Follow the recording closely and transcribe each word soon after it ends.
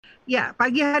Ya,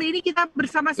 pagi hari ini kita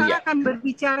bersama-sama Iya. akan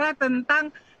berbicara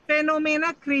tentang fenomena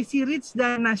Crazy Rich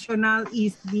dan Nasional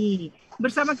ini.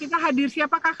 Bersama kita hadir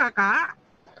siapakah kakak?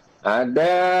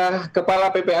 Ada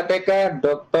Kepala PPATK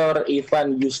Dr.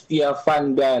 Ivan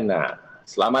Yustiavandana.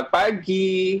 Selamat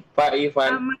pagi, Pak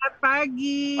Ivan. Selamat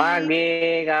pagi. Pagi,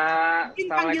 Kak. Mungkin panggil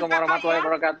Assalamualaikum kakak ya. warahmatullahi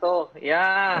wabarakatuh. Ya,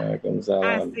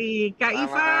 Waalaikumsalam. Asik. Kak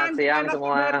Ivan, selamat siang gimana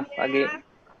semua. kabarnya? Pagi.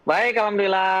 Baik,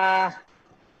 alhamdulillah.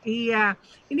 Iya,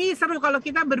 ini seru kalau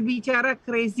kita berbicara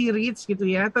crazy rich gitu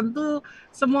ya. Tentu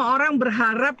semua orang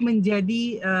berharap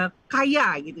menjadi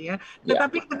kaya gitu ya.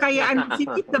 Tetapi kekayaan di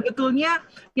sini sebetulnya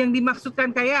yang dimaksudkan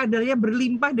kaya adalah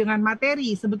berlimpah dengan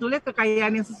materi. Sebetulnya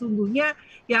kekayaan yang sesungguhnya,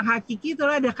 yang hakiki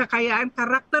itulah ada kekayaan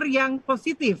karakter yang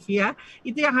positif ya.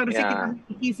 Itu yang harusnya kita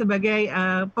miliki sebagai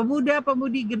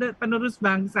pemuda-pemudi penerus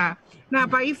bangsa. Nah,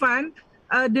 Pak Ivan,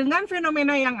 dengan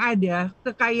fenomena yang ada,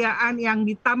 kekayaan yang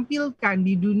ditampilkan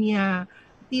di dunia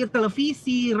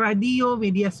televisi, radio,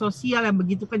 media sosial yang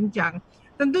begitu kencang,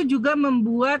 tentu juga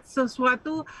membuat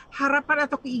sesuatu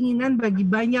harapan atau keinginan bagi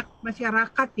banyak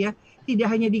masyarakat ya, tidak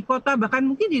hanya di kota, bahkan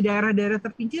mungkin di daerah-daerah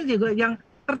terpencil juga yang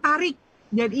tertarik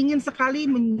dan ingin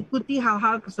sekali mengikuti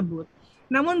hal-hal tersebut.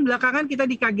 Namun belakangan kita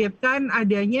dikagetkan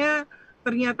adanya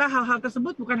ternyata hal-hal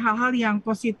tersebut bukan hal-hal yang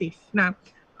positif. Nah,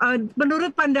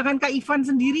 menurut pandangan Kak Ivan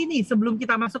sendiri nih, sebelum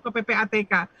kita masuk ke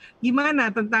PPATK,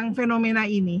 gimana tentang fenomena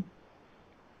ini?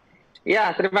 Ya,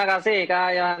 terima kasih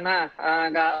Kak Yohana,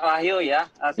 Kak Wahyu ya.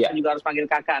 Saya juga harus panggil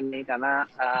kakak nih, karena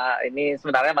ini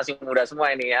sebenarnya masih muda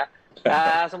semua ini ya.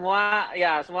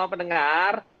 Semua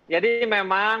pendengar. Jadi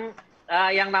memang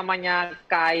yang namanya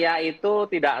kaya itu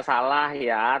tidak salah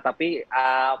ya, tapi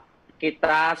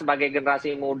kita sebagai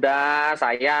generasi muda,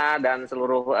 saya dan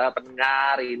seluruh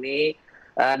pendengar ini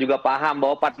juga paham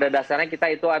bahwa pada dasarnya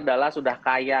kita itu adalah sudah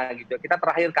kaya gitu. Kita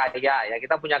terakhir kaya ya,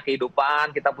 kita punya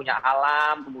kehidupan, kita punya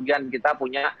alam, kemudian kita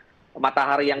punya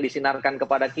matahari yang disinarkan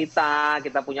kepada kita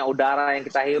punya udara yang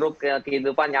kita hirup,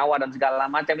 kehidupan, nyawa dan segala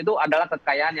macam itu adalah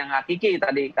kekayaan yang hakiki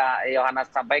tadi Kak Yohana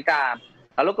sampaikan.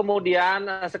 Lalu kemudian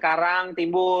sekarang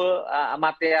timbul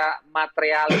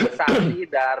materialisasi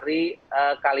dari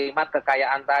kalimat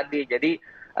kekayaan tadi.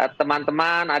 Jadi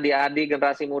teman-teman, adik-adik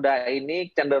generasi muda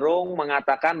ini cenderung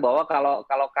mengatakan bahwa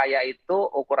kalau kaya itu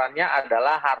ukurannya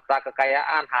adalah harta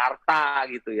kekayaan,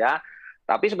 harta gitu ya.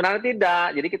 Tapi sebenarnya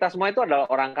tidak. Jadi kita semua itu adalah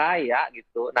orang kaya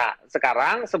gitu. Nah,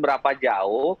 sekarang seberapa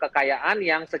jauh kekayaan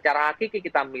yang secara hakiki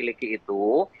kita miliki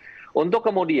itu untuk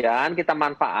kemudian kita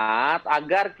manfaat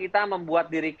agar kita membuat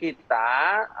diri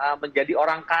kita menjadi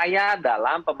orang kaya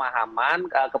dalam pemahaman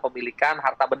kepemilikan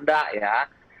harta benda ya.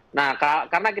 Nah,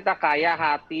 karena kita kaya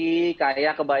hati,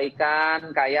 kaya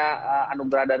kebaikan, kaya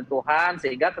anugerah dari Tuhan,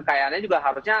 sehingga kekayaannya juga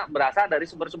harusnya berasal dari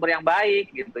sumber-sumber yang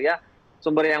baik gitu ya.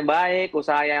 Sumber yang baik,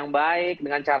 usaha yang baik,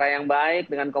 dengan cara yang baik,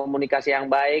 dengan komunikasi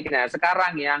yang baik. Nah,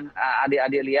 sekarang yang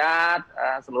adik-adik lihat,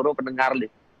 seluruh pendengar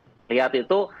lihat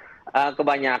itu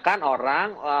kebanyakan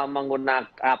orang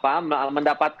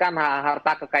mendapatkan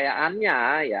harta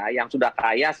kekayaannya ya, yang sudah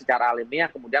kaya secara alamiah,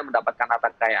 kemudian mendapatkan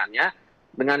harta kekayaannya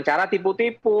dengan cara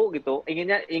tipu-tipu gitu,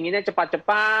 inginnya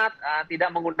cepat-cepat,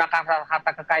 tidak menggunakan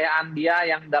harta kekayaan dia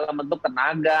yang dalam bentuk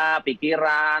tenaga,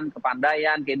 pikiran,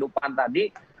 kepandaian, kehidupan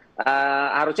tadi,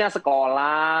 harusnya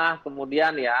sekolah,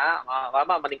 kemudian ya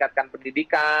meningkatkan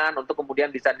pendidikan untuk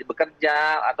kemudian bisa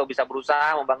bekerja atau bisa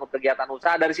berusaha membangun kegiatan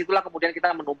usaha. Dari situlah kemudian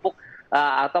kita menumpuk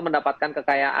atau mendapatkan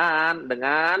kekayaan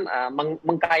dengan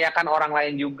mengkayakan orang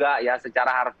lain juga ya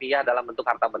secara harfiah dalam bentuk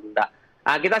harta benda.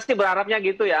 Nah, kita sih berharapnya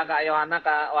gitu ya Kak Yohana,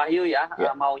 Kak Wahyu ya,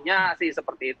 maunya sih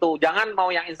seperti itu. Jangan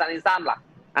mau yang instan-instan lah.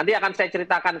 Nanti akan saya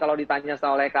ceritakan kalau ditanya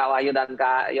oleh Kak Wahyu dan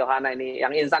Kak Yohana ini.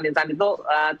 Yang instan-instan itu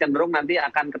cenderung nanti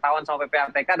akan ketahuan sama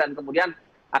PPATK dan kemudian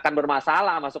akan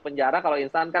bermasalah, masuk penjara. Kalau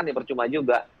instan kan ya percuma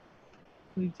juga.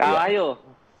 Kak Wahyu.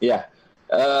 Iya.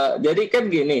 Jadi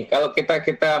kan gini, kalau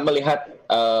kita melihat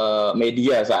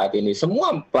media saat ini,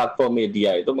 semua platform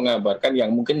media itu mengabarkan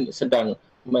yang mungkin sedang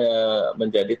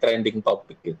menjadi trending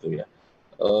topik gitu ya.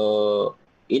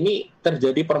 Ini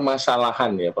terjadi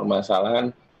permasalahan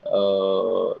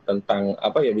tentang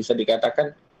apa ya, bisa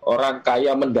dikatakan orang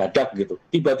kaya mendadak gitu.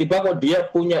 Tiba-tiba kok dia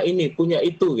punya ini, punya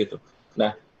itu gitu.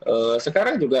 Nah,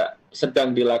 sekarang juga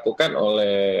sedang dilakukan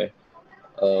oleh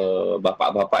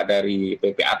bapak-bapak dari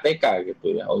PPATK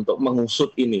gitu ya untuk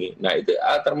mengusut ini. Nah, itu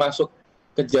termasuk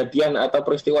kejadian atau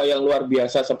peristiwa yang luar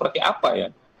biasa seperti apa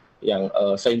ya? Yang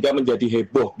sehingga menjadi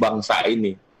heboh bangsa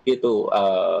ini, itu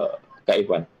Kak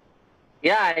Ivan.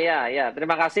 Ya,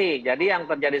 terima kasih. Jadi yang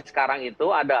terjadi sekarang itu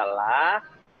adalah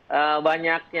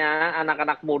banyaknya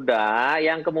anak-anak muda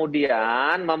yang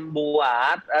kemudian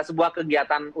membuat sebuah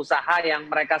kegiatan usaha yang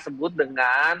mereka sebut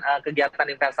dengan kegiatan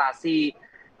investasi.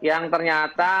 yang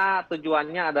ternyata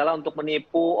tujuannya adalah untuk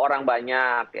menipu orang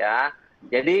banyak ya.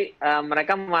 Jadi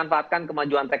mereka memanfaatkan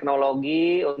kemajuan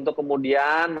teknologi untuk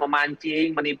kemudian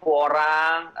memancing, menipu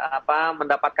orang,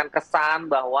 mendapatkan kesan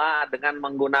bahwa dengan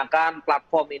menggunakan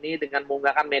platform ini, dengan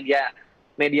menggunakan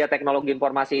media teknologi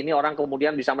informasi ini, orang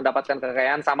kemudian bisa mendapatkan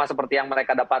kekayaan sama seperti yang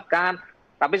mereka dapatkan.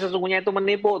 Tapi sesungguhnya itu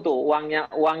menipu tuh,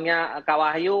 uangnya Kak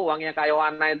Wahyu, uangnya Kak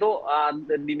Yohana itu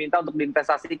diminta untuk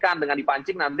diinvestasikan, dengan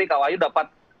dipancing nanti Kak Wahyu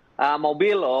dapat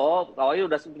mobil loh, Kak Wahyu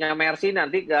udah punya Mercy,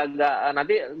 nanti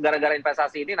gara-gara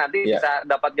investasi ini nanti bisa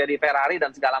dapat jadi Ferrari dan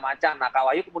segala macam. Nah, Kak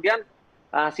Wahyu kemudian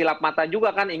silap mata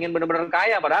juga kan, ingin benar-benar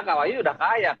kaya, padahal Kak Wahyu udah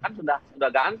kaya kan, sudah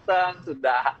ganteng,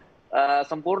 sudah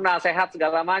sempurna, sehat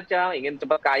segala macam, ingin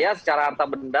cepat kaya secara harta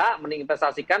benda,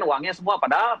 menginvestasikan uangnya semua,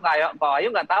 padahal Kak Wahyu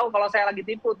nggak tahu kalau saya lagi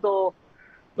tipu tuh.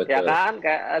 Betul. Ya kan,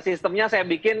 kayak sistemnya saya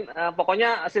bikin,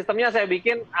 pokoknya sistemnya saya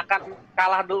bikin akan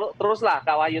kalah dulu terus lah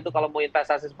Kak Wahyu itu kalau mau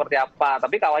investasi seperti apa,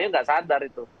 tapi Kak Wahyu nggak sadar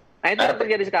itu. Nah itu yang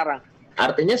terjadi sekarang.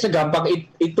 Artinya segampang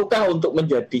itukah untuk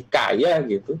menjadi kaya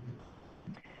gitu?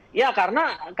 Ya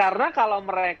karena kalau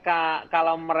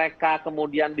mereka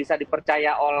kemudian bisa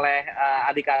dipercaya oleh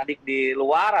adik-adik di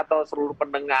luar atau seluruh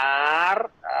pendengar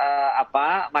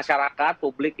masyarakat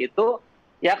publik itu,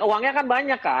 ya uangnya kan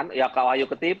banyak kan, ya Kak Wahyu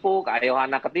ketipu, Kak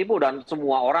Yohana ketipu, dan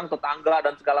semua orang tetangga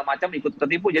dan segala macam ikut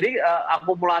ketipu. Jadi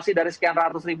akumulasi dari sekian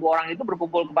ratus ribu orang itu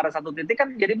berkumpul kepada satu titik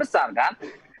kan jadi besar kan.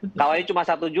 Kak Wahyu cuma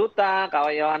 1 juta,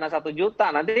 Kak Yohana 1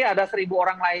 juta, nanti ada 1.000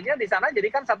 orang lainnya di sana, jadi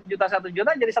kan 1 juta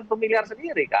jadi 1 miliar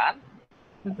sendiri kan.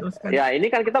 Ya ini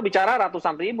kan kita bicara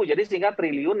ratusan ribu, jadi sehingga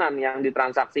triliunan yang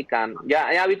ditransaksikan.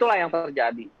 Ya itulah yang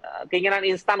terjadi. Keinginan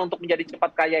instan untuk menjadi cepat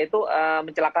kaya itu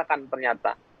mencelakakan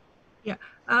ternyata. Ya,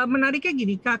 menariknya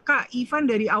gini, Kakak Ivan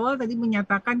dari awal tadi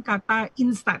menyatakan kata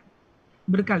instan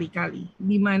berkali-kali,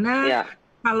 di mana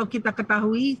kalau kita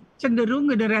ketahui cenderung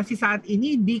generasi saat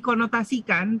ini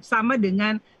dikonotasikan sama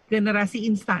dengan generasi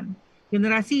instan,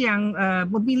 generasi yang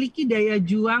memiliki daya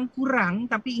juang kurang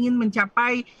tapi ingin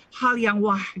mencapai hal yang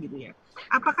wah gitu ya.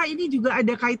 Apakah ini juga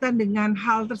ada kaitan dengan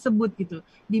hal tersebut gitu,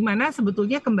 di mana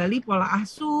sebetulnya kembali pola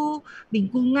asuh,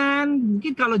 lingkungan,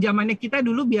 mungkin kalau zamannya kita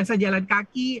dulu biasa jalan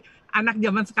kaki, anak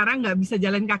zaman sekarang nggak bisa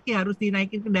jalan kaki, harus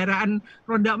dinaikin kendaraan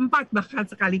roda 4 bahkan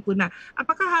sekalipun. Nah,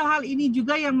 apakah hal-hal ini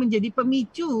juga yang menjadi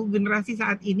pemicu generasi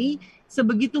saat ini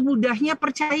sebegitu mudahnya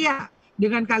percaya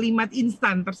dengan kalimat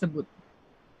instan tersebut?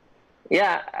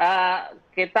 Ya,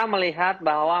 kita melihat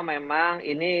bahwa memang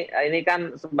ini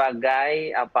kan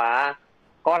sebagai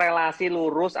korelasi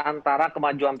lurus antara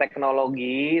kemajuan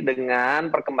teknologi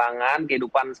dengan perkembangan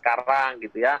kehidupan sekarang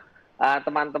gitu ya.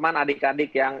 Teman-teman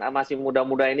adik-adik yang masih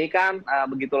muda-muda ini kan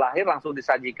begitu lahir langsung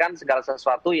disajikan segala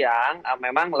sesuatu yang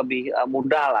memang lebih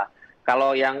mudah lah.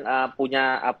 Kalau yang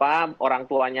punya orang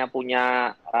tuanya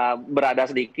punya berada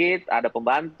sedikit, ada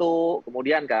pembantu,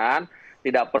 kemudian kan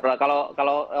tidak perlu,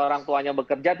 kalau orang tuanya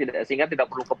bekerja sehingga tidak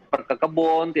perlu ke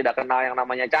kebun, tidak kenal yang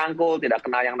namanya cangkul, tidak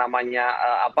kenal yang namanya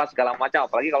segala macam,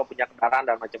 apalagi kalau punya kendaraan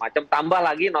dan macam-macam. Tambah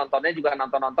lagi nontonnya juga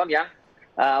nonton yang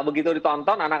begitu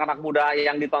ditonton, anak-anak muda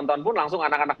yang ditonton pun langsung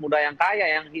anak-anak muda yang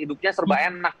kaya, yang hidupnya serba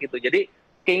enak gitu. Jadi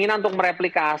keinginan untuk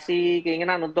mereplikasi,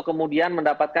 keinginan untuk kemudian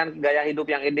mendapatkan gaya hidup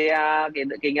yang ideal,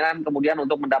 keinginan kemudian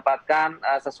untuk mendapatkan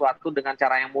sesuatu dengan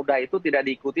cara yang mudah itu tidak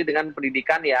diikuti dengan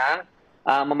pendidikan yang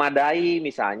memadai,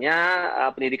 misalnya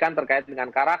pendidikan terkait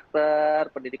dengan karakter,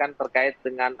 pendidikan terkait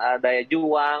dengan daya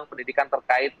juang, pendidikan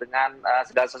terkait dengan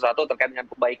segala sesuatu terkait dengan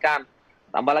kebaikan.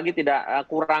 Tambah lagi tidak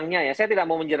kurangnya ya, saya tidak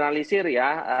mau mengeneralisir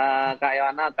ya, Kak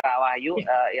Yohana, Kak Wahyu,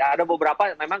 ya ada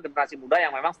beberapa memang generasi muda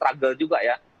yang memang struggle juga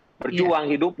ya, berjuang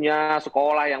hidupnya,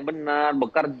 sekolah yang benar,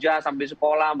 bekerja sampai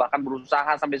sekolah, bahkan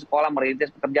berusaha sampai sekolah, merintis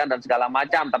pekerjaan dan segala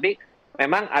macam. Tapi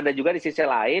memang ada juga di sisi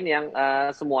lain yang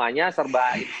semuanya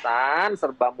serba instan,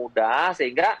 serba mudah,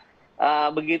 sehingga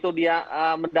begitu dia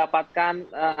mendapatkan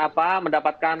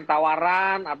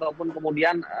tawaran ataupun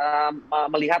kemudian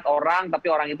melihat orang, tapi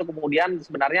orang itu kemudian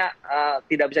sebenarnya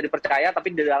tidak bisa dipercaya,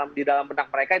 tapi di dalam benak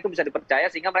mereka itu bisa dipercaya,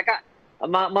 sehingga mereka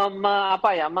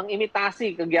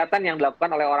mengimitasi kegiatan yang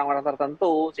dilakukan oleh orang-orang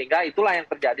tertentu, sehingga itulah yang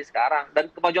terjadi sekarang. Dan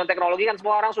kemajuan teknologi kan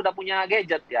semua orang sudah punya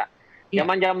gadget ya.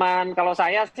 Zaman-zaman kalau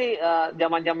saya sih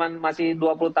zaman-zaman masih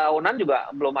 20 tahunan juga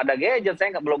belum ada gadget,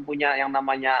 saya belum punya yang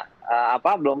namanya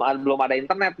belum ada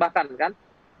internet bahkan kan.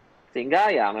 Sehingga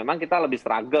ya memang kita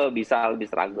bisa lebih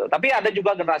struggle. Tapi ada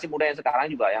juga generasi muda yang sekarang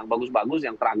juga yang bagus-bagus,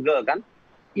 yang struggle kan.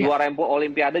 Juara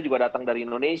Olimpiade juga datang dari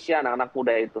Indonesia, anak-anak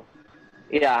muda itu.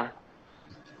 Iya.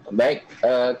 Baik,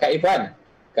 Kak Ivan,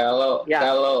 kalau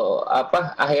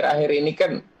akhir-akhir ini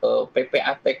kan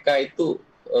PPATK itu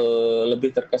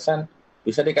lebih terkesan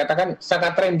bisa dikatakan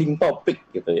sangat trending topik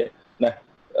gitu ya. Nah,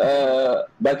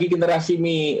 bagi generasi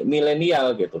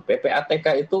milenial gitu,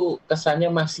 PPATK itu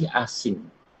kesannya masih asing.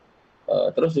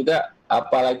 Terus juga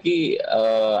apalagi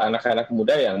anak-anak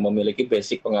muda yang memiliki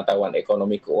basic pengetahuan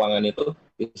ekonomi keuangan itu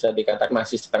bisa dikatakan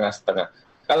masih setengah-setengah.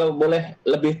 Kalau boleh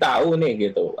lebih tahu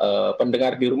nih gitu,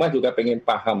 pendengar di rumah juga pengen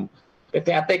paham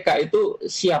PPATK itu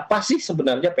siapa sih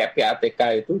sebenarnya PPATK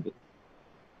itu?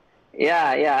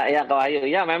 Ya, Kak Wahyu.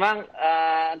 Ya, memang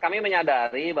kami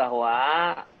menyadari bahwa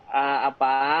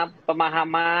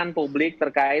pemahaman publik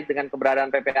terkait dengan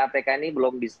keberadaan PPATK ini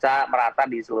belum bisa merata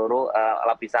di seluruh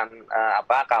lapisan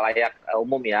khalayak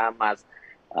umum ya, Mas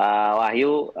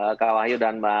Wahyu, Kak Wahyu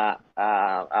dan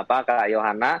Kak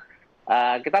Yohana.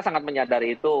 Kita sangat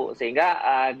menyadari itu, sehingga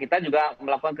kita juga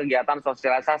melakukan kegiatan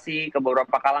sosialisasi ke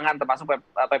beberapa kalangan, termasuk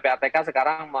PPATK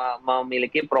sekarang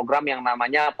memiliki program yang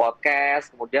namanya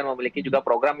podcast, kemudian memiliki juga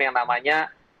program yang namanya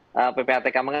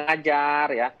PPATK mengajar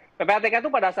ya. PPATK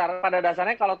itu pada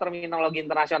dasarnya kalau terminologi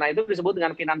internasional itu disebut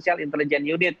dengan Financial Intelligence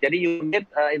Unit, jadi unit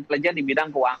intelijen di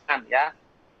bidang keuangan ya.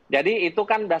 Jadi itu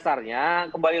kan dasarnya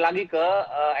kembali lagi ke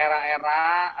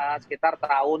era-era sekitar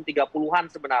tahun 30-an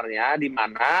sebenarnya, di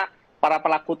mana para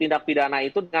pelaku tindak pidana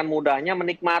itu dengan mudahnya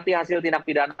menikmati hasil tindak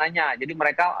pidananya. Jadi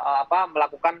mereka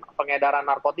melakukan pengedaran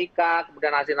narkotika,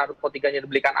 kemudian hasil narkotikanya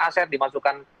dibelikan aset,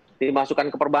 dimasukkan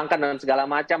ke perbankan dan segala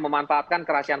macam, memanfaatkan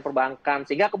kerahasiaan perbankan.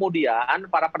 Sehingga kemudian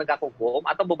para penegak hukum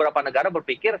atau beberapa negara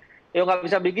berpikir, ya nggak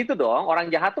bisa begitu dong, orang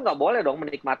jahat tuh nggak boleh dong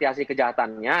menikmati hasil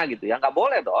kejahatannya gitu ya, nggak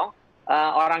boleh dong.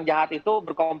 Orang jahat itu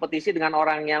berkompetisi dengan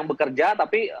orang yang bekerja,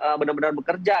 tapi benar-benar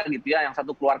bekerja gitu ya. Yang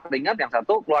satu keluar keringat, yang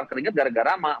satu keluar keringat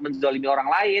gara-gara menzalimi orang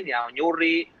lain, ya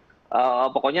nyuri,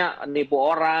 pokoknya nipu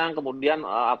orang, kemudian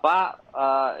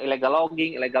illegal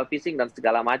logging, illegal fishing dan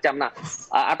segala macam. Nah,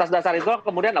 atas dasar itu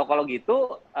kemudian kalau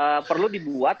gitu perlu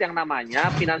dibuat yang namanya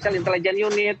Financial Intelligence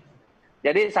Unit.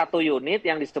 Jadi satu unit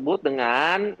yang disebut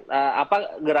dengan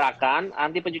gerakan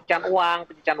anti pencucian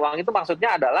uang. Pencucian uang itu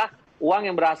maksudnya adalah uang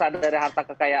yang berasal dari harta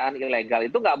kekayaan ilegal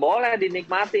itu nggak boleh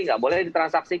dinikmati, nggak boleh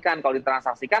ditransaksikan. Kalau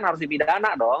ditransaksikan harus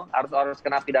dipidana dong, harus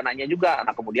kena pidananya juga.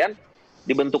 Nah kemudian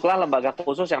dibentuklah lembaga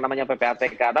khusus yang namanya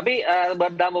PPATK. Tapi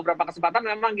dalam beberapa kesempatan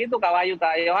memang gitu Kak Wahyu,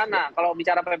 Kak Yohana. Kalau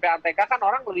bicara PPATK kan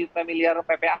orang lebih familiar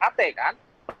PPAT kan,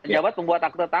 pejabat pembuat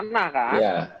akte tanah kan.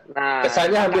 Ya. Nah,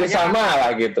 kesannya hampir sama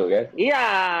lah gitu kan. Iya,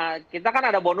 kita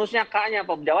kan ada bonusnya Kak-nya,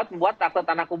 pejabat pembuat akte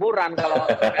tanah kuburan kalau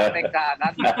PPATK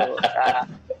kan gitu.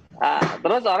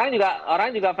 Terus orang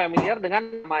juga familiar dengan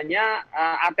namanya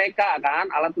ATK kan,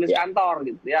 alat tulis kantor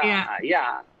gitu ya. Iya.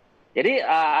 Jadi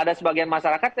ada sebagian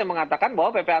masyarakat yang mengatakan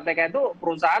bahwa PPATK itu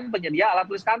perusahaan penyedia alat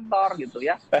tulis kantor gitu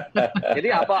ya.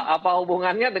 Jadi apa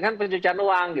hubungannya dengan pencucian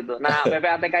uang gitu. Nah,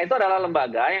 PPATK itu adalah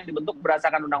lembaga yang dibentuk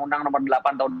berdasarkan Undang-Undang Nomor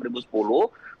 8 tahun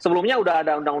 2010. Sebelumnya udah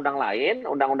ada undang-undang lain,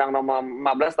 Undang-Undang Nomor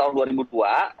 15 tahun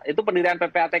 2002. Itu pendirian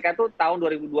PPATK itu tahun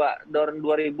 2002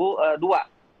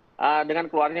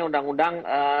 dengan keluarnya undang-undang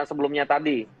sebelumnya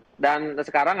tadi. Dan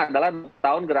sekarang adalah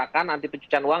tahun Gerakan Anti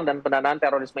Pencucian Uang dan Pendanaan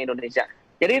Terorisme Indonesia.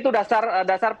 Jadi itu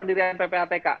dasar pendirian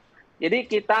PPATK. Jadi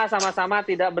kita sama-sama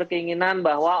tidak berkeinginan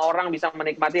bahwa orang bisa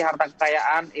menikmati harta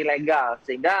kekayaan ilegal,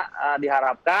 sehingga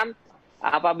diharapkan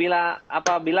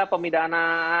apabila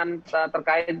pemidanaan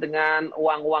terkait dengan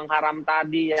uang-uang haram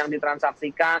tadi yang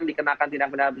ditransaksikan dikenakan tindak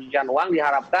pidana pencucian uang,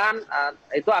 diharapkan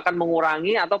itu akan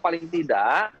mengurangi atau paling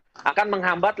tidak akan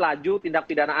menghambat laju tindak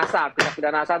pidana asal. Tindak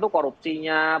pidana asal itu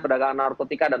korupsinya, perdagangan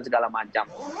narkotika dan segala macam.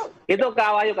 Itu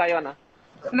Kak Wahyu, Kak Yohana.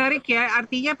 Menarik ya,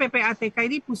 artinya PPATK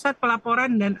ini Pusat Pelaporan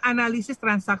dan Analisis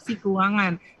Transaksi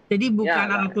Keuangan. Jadi bukan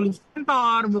alat tulis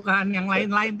kantor, bukan yang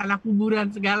lain-lain, tanah kuburan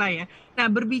segala ya. Nah,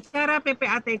 berbicara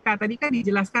PPATK, tadi kan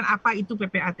dijelaskan apa itu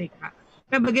PPATK.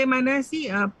 Nah, bagaimana sih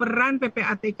peran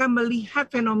PPATK melihat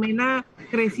fenomena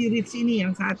crazy rich ini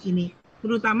yang saat ini?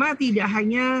 Terutama tidak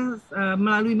hanya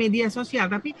melalui media sosial,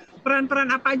 tapi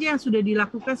peran-peran apa aja yang sudah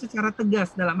dilakukan secara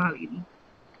tegas dalam hal ini?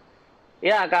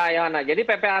 Ya Kak Yohana, jadi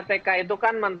PPATK itu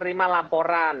kan menerima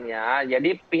laporan ya.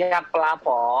 Jadi pihak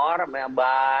pelapor,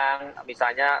 bank,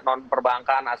 misalnya non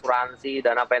perbankan, asuransi,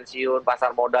 dana pensiun,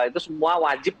 pasar modal itu semua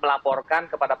wajib melaporkan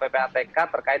kepada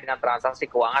PPATK terkait dengan transaksi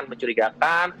keuangan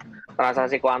mencurigakan,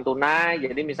 transaksi keuangan tunai.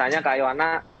 Jadi misalnya Kak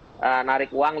Yohana narik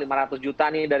uang 500 juta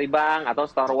nih dari bank atau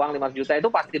store uang 500 juta itu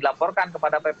pasti dilaporkan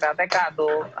kepada PPATK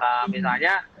tuh.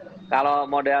 Misalnya kalau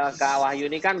model Kak Wahyu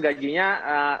ini kan gajinya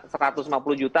 150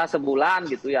 juta sebulan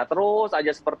gitu ya, terus aja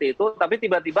seperti itu, tapi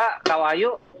tiba-tiba Kak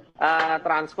Wahyu dapat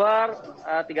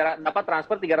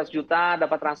transfer 300 juta,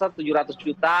 dapat transfer 700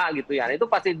 juta gitu ya. Itu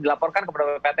pasti dilaporkan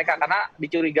kepada PPATK karena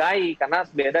dicurigai, karena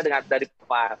beda dengan dari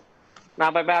PAR. Nah,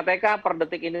 PPATK per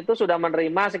detik ini tuh sudah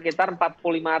menerima sekitar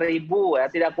 45.000 ya,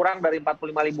 tidak kurang dari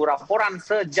 45.000 laporan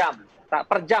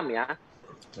per jam ya.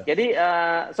 Jadi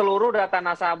seluruh data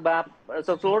nasabah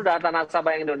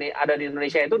yang ada di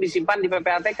Indonesia itu disimpan di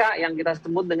PPATK yang kita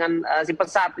sebut dengan si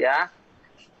Pusat ya.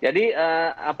 Jadi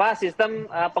sistem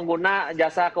pengguna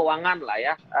jasa keuangan lah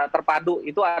ya, terpadu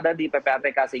itu ada di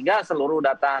PPATK, sehingga seluruh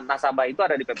data nasabah itu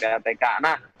ada di PPATK.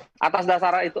 Nah, atas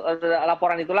dasar itu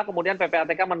laporan itulah kemudian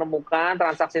PPATK menemukan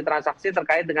transaksi-transaksi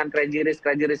terkait dengan crazy risk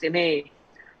ini.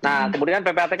 Nah, kemudian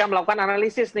PPATK melakukan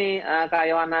analisis nih, Kak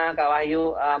Yohana, Kak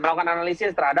Wahyu, melakukan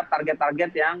analisis terhadap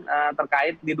target-target yang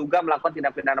terkait diduga melakukan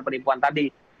tindak pidana penipuan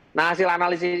tadi. Nah, hasil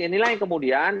analisis inilah yang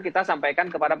kemudian kita sampaikan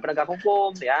kepada penegak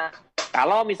hukum ya.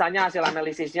 Kalau misalnya hasil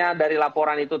analisisnya dari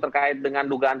laporan itu terkait dengan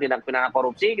dugaan tindak pidana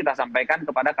korupsi, kita sampaikan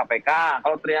kepada KPK.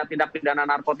 Kalau tindak pidana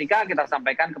narkotika, kita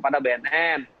sampaikan kepada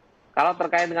BNN. Kalau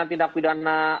terkait dengan tindak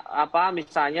pidana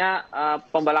misalnya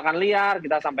pembalakan liar,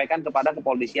 kita sampaikan kepada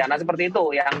kepolisian. Nah, seperti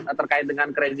itu yang terkait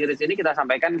dengan crazy risk ini kita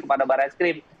sampaikan kepada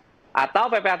Barreskrim.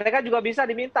 Atau PPATK juga bisa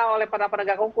diminta oleh para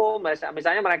penegak hukum.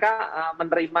 Misalnya mereka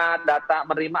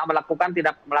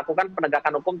melakukan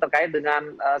penegakan hukum terkait dengan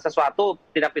sesuatu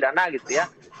tindak pidana gitu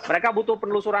ya. Mereka butuh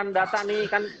penelusuran data nih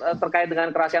kan terkait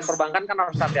dengan kerahasiaan perbankan kan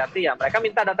harus hati-hati ya. Mereka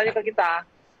minta datanya ke kita.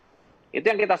 Itu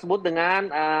yang kita sebut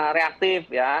dengan reaktif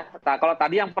ya. Nah, kalau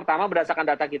tadi yang pertama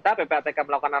berdasarkan data kita, PPATK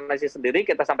melakukan analisis sendiri,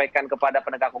 kita sampaikan kepada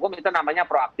penegak hukum, itu namanya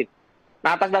proaktif.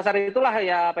 Nah, atas dasar itulah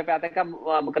ya PPATK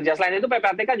bekerja. Selain itu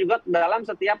PPATK juga dalam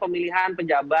setiap pemilihan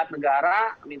pejabat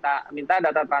negara minta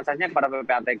data transaksinya kepada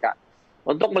PPATK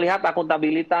untuk melihat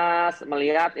akuntabilitas,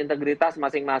 melihat integritas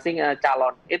masing-masing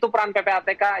calon. Itu peran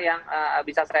PPATK yang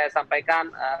bisa saya sampaikan,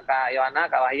 Kak Yohana,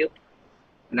 Kak Wahyu.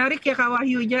 Menarik ya Kak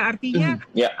Wahyu, artinya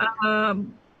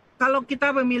kalau kita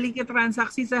memiliki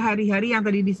transaksi sehari-hari yang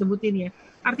tadi disebutin ya,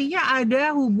 artinya ada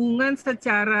hubungan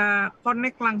secara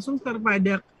connect langsung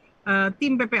kepada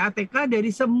tim PPATK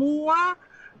dari semua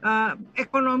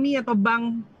ekonomi atau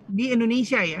bank di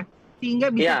Indonesia ya, sehingga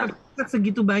bisa tercatat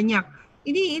segitu banyak.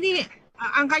 Ini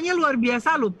angkanya luar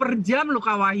biasa loh, per jam loh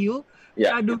Kak Wahyu.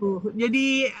 Aduh,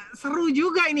 jadi seru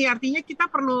juga ini, artinya kita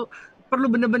perlu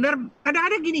benar-benar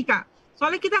kadang-kadang gini Kak.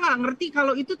 Soalnya kita nggak ngerti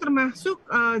kalau itu termasuk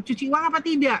cuci uang apa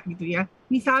tidak gitu ya.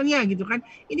 Misalnya gitu kan.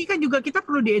 Ini kan juga kita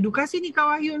perlu diedukasi nih Kak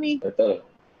Wahyu nih. Betul.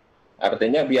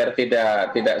 Artinya biar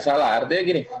tidak salah. Artinya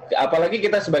gini, apalagi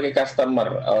kita sebagai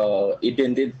customer,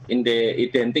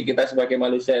 identik kita sebagai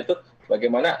manusia itu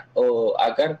bagaimana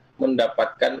agar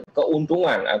mendapatkan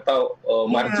keuntungan atau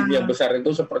margin yang besar itu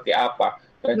seperti apa.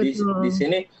 Nah, di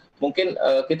sini mungkin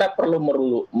kita perlu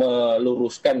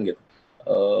meluruskan gitu.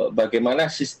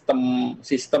 Bagaimana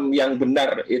sistem yang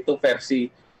benar itu versi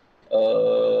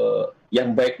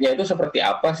yang baiknya itu seperti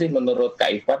apa sih menurut Kak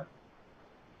Ivan?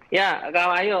 Ya,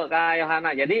 Kak Wahyu, Kak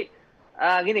Yohana. Jadi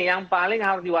gini, yang paling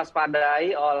harus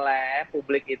diwaspadai oleh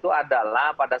publik itu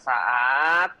adalah pada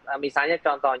saat misalnya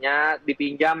contohnya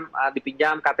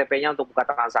dipinjam KTP-nya untuk buka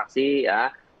transaksi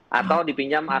ya, atau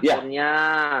dipinjam akunnya,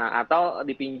 atau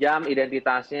dipinjam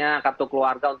identitasnya, kartu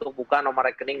keluarga untuk buka nomor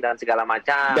rekening dan segala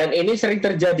macam. Dan ini sering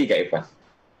terjadi Kak Ivan?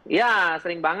 Ya,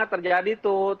 sering banget terjadi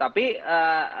tuh. Tapi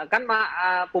kan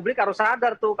publik harus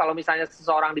sadar tuh kalau misalnya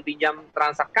seseorang dipinjam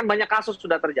transaksi, kan banyak kasus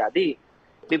sudah terjadi.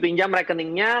 Dipinjam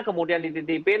rekeningnya, kemudian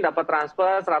dititipin, dapat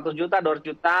transfer 100 juta, 200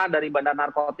 juta dari bandar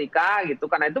narkotika gitu.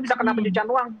 Karena itu bisa kena pencucian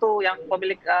uang tuh yang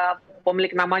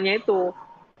pemilik namanya itu.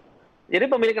 Jadi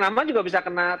pemilik nama juga bisa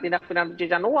kena tindak pidana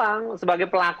pencucian uang sebagai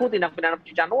pelaku tindak pidana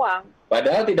pencucian uang.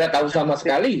 Padahal tidak tahu sama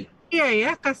sekali. Iya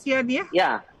ya, kasihan ya.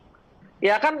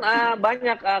 Ya kan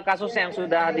banyak kasus yang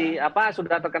sudah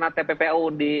terkena TPPU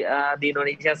di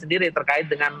Indonesia sendiri terkait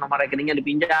dengan nomor rekeningnya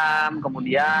dipinjam,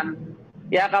 kemudian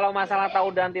ya kalau masalah tahu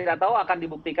dan tidak tahu akan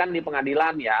dibuktikan di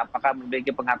pengadilan ya, apakah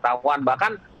memiliki pengetahuan.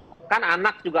 Bahkan kan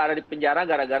anak juga ada di penjara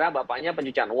gara-gara bapaknya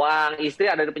pencucian uang, istri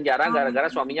ada di penjara gara-gara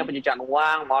suaminya pencucian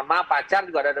uang, mohon maaf pacar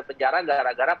juga ada di penjara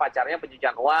gara-gara pacarnya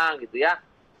pencucian uang gitu ya.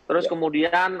 Terus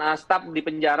kemudian staf di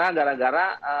penjara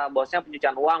gara-gara bosnya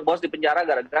pencucian uang, bos di penjara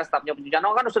gara-gara stafnya pencucian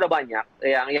uang, kan sudah banyak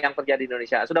yang terjadi di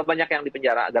Indonesia, sudah banyak yang di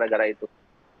penjara gara-gara itu.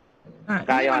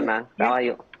 Kak Yohana, Kak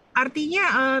Wahyu. Artinya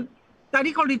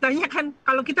tadi kalau ditanya kan,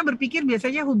 kalau kita berpikir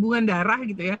biasanya hubungan darah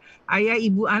gitu ya, ayah,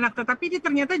 ibu, anak, tetapi ini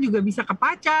ternyata juga bisa ke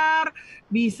pacar,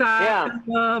 bisa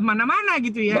ke mana-mana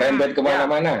gitu ya. Merembet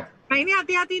kemana-mana. Nah ini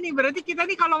hati-hati nih, berarti kita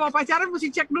nih kalau mau pacaran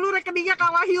mesti cek dulu rekeningnya Kak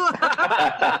Wahyu.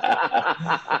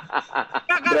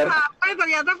 Jangan sampai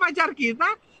ternyata pacar kita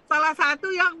salah satu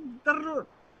yang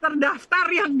terdaftar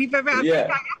yang di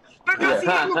PPATK. Kan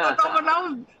kasihan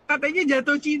tahu-tahu katanya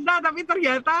jatuh cinta, tapi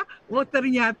ternyata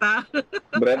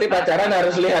berarti pacaran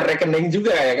harus lihat rekening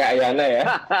juga ya Kak Yana ya.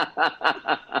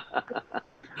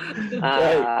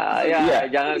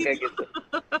 Jangan kayak gitu.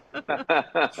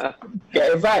 Kak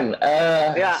Evan,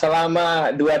 Ya.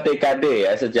 selama 2 dekade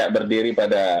ya sejak berdiri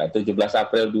pada 17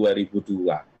 April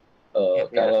 2002,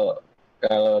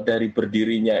 kalau dari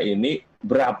berdirinya ini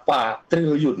berapa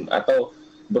triliun atau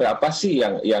berapa sih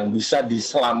yang bisa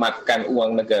diselamatkan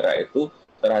uang negara itu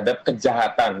terhadap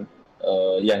kejahatan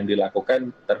yang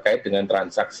dilakukan terkait dengan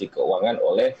transaksi keuangan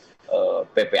oleh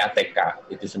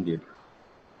PPATK itu sendiri?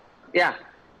 Ya,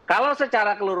 kalau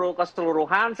secara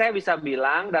keseluruhan saya bisa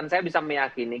bilang dan saya bisa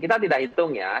meyakini, kita tidak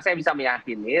hitung ya, saya bisa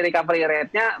meyakini recovery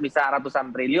rate-nya bisa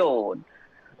ratusan triliun.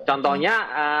 Contohnya,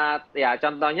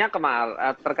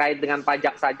 terkait dengan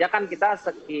pajak saja kan kita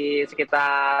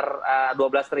sekitar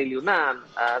 12 triliunan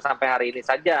sampai hari ini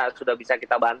saja sudah bisa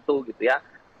kita bantu gitu ya.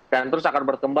 Dan terus akan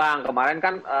berkembang. Kemarin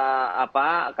kan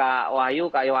Kak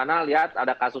Wahyu, Kak Yohana lihat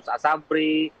ada kasus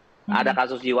Asabri, ada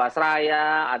kasus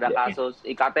Jiwasraya, ada kasus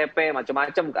IKTP,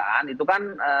 macam-macam kan. Itu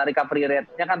kan recovery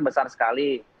rate-nya kan besar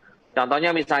sekali.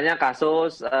 Contohnya misalnya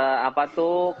kasus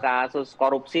kasus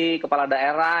korupsi kepala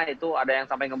daerah, itu ada yang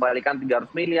sampai mengembalikan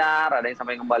 300 miliar, ada yang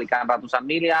sampai mengembalikan ratusan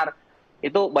miliar.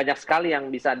 Itu banyak sekali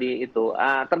yang bisa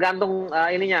tergantung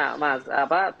ininya Mas,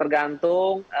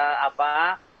 tergantung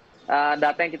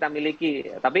data yang kita miliki.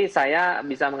 Tapi saya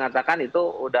bisa mengatakan itu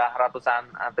udah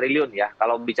ratusan triliun ya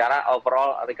kalau bicara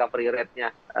overall recovery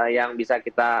rate-nya yang bisa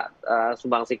kita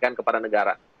sumbangsikan kepada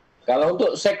negara. Kalau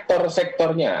untuk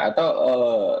sektor-sektornya atau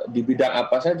di bidang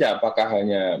apa saja, apakah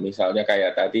hanya misalnya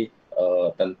kayak tadi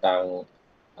tentang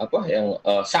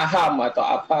saham atau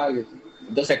apa gitu,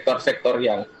 itu sektor-sektor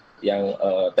yang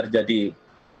terjadi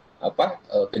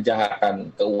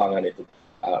kejahatan keuangan itu,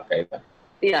 kayak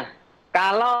Iya.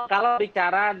 Kalau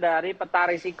bicara dari peta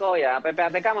risiko ya,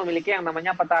 PPATK memiliki yang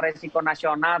namanya peta risiko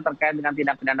nasional terkait dengan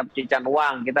tindak pidana pencucian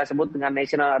uang. Kita sebut dengan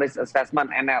National Risk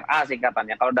Assessment, NRA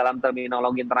singkatannya. Kalau dalam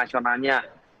terminologi internasionalnya,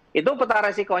 itu peta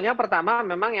risikonya pertama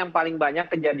memang yang paling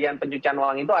banyak kejadian pencucian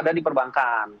uang itu ada di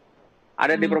perbankan.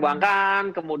 Ada di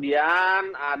perbankan,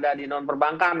 kemudian ada di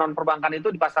non-perbankan. Non-perbankan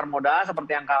itu di pasar modal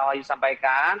seperti yang Kak Wahyu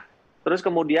sampaikan. Terus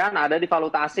kemudian ada di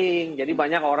valuta asing. Jadi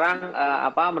banyak orang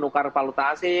menukar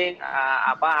valuta asing,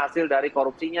 hasil dari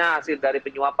korupsinya, hasil dari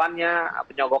penyuapannya,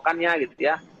 penyogokannya gitu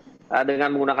ya.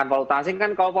 Dengan menggunakan valuta asing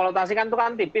kan, kalau valuta asing kan itu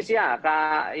kan tipis ya,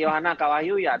 Kak Yohana, Kak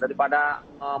Wahyu ya, daripada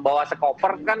bawa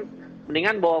sekoper kan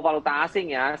mendingan bawa valuta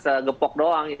asing ya, segepok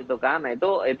doang gitu kan. Nah,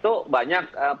 itu banyak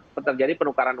terjadi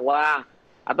penukaran uang.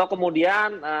 Atau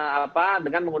kemudian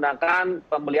dengan menggunakan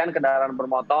pembelian kendaraan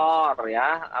bermotor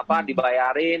ya,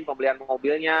 dibayarin pembelian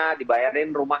mobilnya,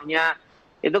 dibayarin rumahnya.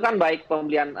 Itu kan baik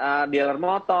pembelian dealer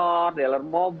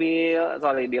mobil,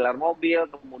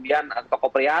 kemudian toko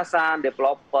perhiasan,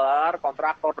 developer,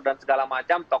 kontraktor dan segala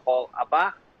macam, toko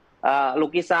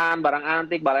lukisan, barang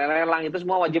antik, balai lelang, itu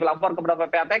semua wajib lapor kepada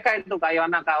PPATK itu, Kak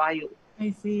Yohana, Kak Wahyu.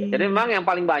 Jadi memang yang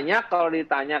paling banyak kalau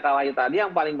ditanya Kak Wahyu tadi,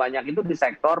 yang paling banyak itu di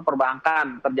sektor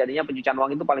perbankan. Terjadinya pencucian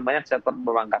uang itu paling banyak di sektor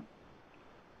perbankan.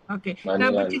 Oke.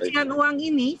 Nah, pencucian uang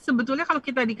ini sebetulnya kalau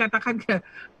kita dikatakan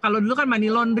kalau dulu kan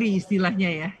money laundry istilahnya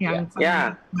ya, yang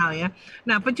kenal ya.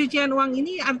 Nah, pencucian uang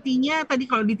ini artinya tadi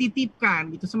kalau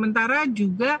dititipkan gitu. Sementara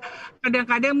juga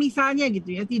kadang-kadang misalnya gitu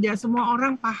ya, tidak semua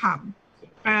orang paham.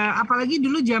 Apalagi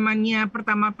dulu zamannya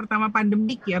pertama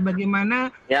pandemik ya, bagaimana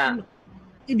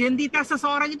identitas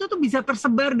seseorang itu tuh bisa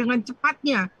tersebar dengan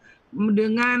cepatnya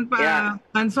dengan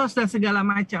bansos dan segala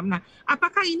macam. Nah,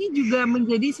 apakah ini juga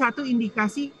menjadi satu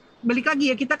indikasi, balik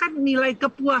lagi ya, kita kan nilai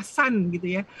kepuasan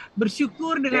gitu ya,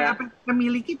 bersyukur dengan apa yang kita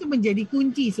miliki itu menjadi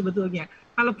kunci sebetulnya.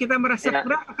 Kalau kita merasa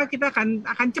kurang, maka kita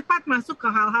akan cepat masuk ke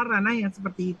hal-hal ranah yang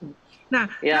seperti itu. Nah,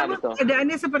 namun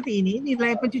keadaannya seperti ini,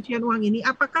 nilai pencucian uang ini,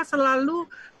 apakah selalu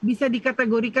bisa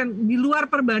dikategorikan di luar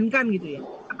perbankan gitu ya?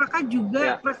 Apakah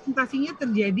juga presentasinya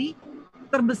terjadi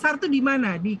terbesar tuh di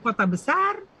mana? Di kota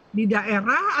besar, di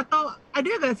daerah, atau ada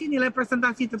nggak sih nilai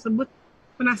presentasi tersebut?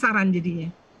 Penasaran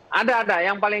jadinya. Ada.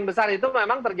 Yang paling besar itu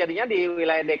memang terjadinya di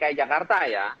wilayah DKI Jakarta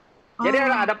ya. Jadi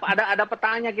ada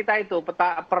petanya kita itu,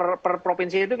 peta per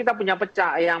provinsi itu kita punya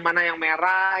pecah, yang mana yang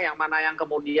merah, yang mana yang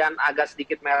kemudian agak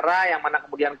sedikit merah, yang mana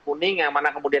kemudian kuning, yang mana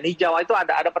kemudian hijau, itu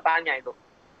ada petanya itu.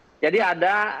 Jadi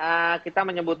kita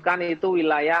menyebutkan itu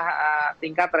wilayah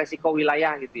tingkat resiko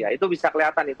wilayah gitu ya. Itu bisa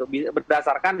kelihatan itu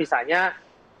berdasarkan misalnya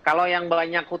kalau yang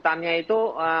banyak hutannya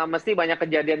itu mesti banyak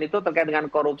kejadian itu terkait dengan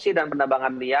korupsi dan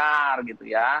penambangan liar gitu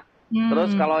ya.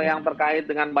 Terus kalau yang terkait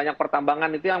dengan banyak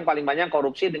pertambangan itu yang paling banyak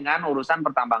korupsi dengan urusan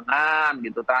pertambangan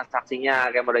gitu,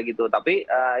 transaksinya kayak model gitu. Tapi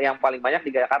yang paling banyak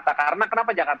di Jakarta. Karena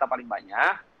kenapa Jakarta paling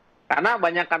banyak? Karena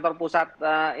banyak kantor pusat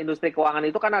industri keuangan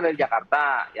itu kan ada di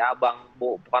Jakarta. Ya,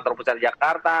 kantor pusat di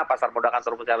Jakarta, pasar modal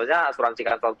kantor pusat, asuransi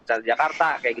kantor pusat di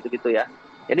Jakarta, kayak gitu-gitu ya.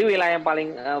 Jadi wilayah yang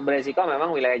paling beresiko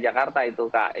memang wilayah Jakarta itu,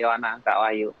 Kak Yohana, Kak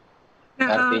Wahyu.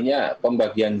 Artinya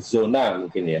pembagian zona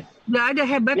mungkin ya. Nggak ada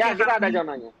hebat Ya, ya kita Kak. ada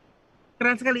zonanya.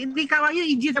 Keren sekali. Ini Kak Wahyu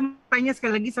izin tanya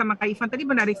sekali lagi sama Kak Ivan. Tadi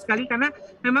menarik sekali karena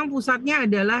memang pusatnya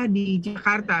adalah di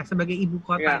Jakarta sebagai ibu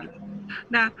kota. Ya. Gitu.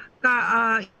 Nah, Kak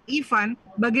Ivan,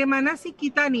 bagaimana sih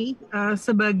kita nih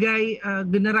sebagai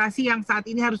generasi yang saat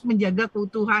ini harus menjaga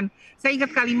keutuhan? Saya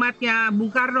ingat kalimatnya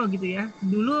Bung Karno gitu ya.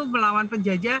 Dulu melawan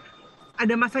penjajah,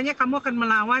 ada masanya kamu akan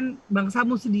melawan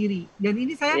bangsamu sendiri. Dan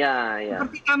ini saya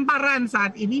seperti tamparan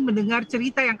saat ini mendengar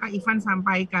cerita yang Kak Ivan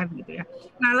sampaikan gitu ya.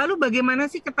 Nah, lalu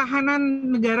bagaimana sih ketahanan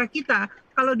negara kita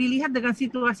kalau dilihat dengan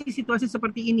situasi-situasi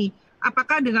seperti ini?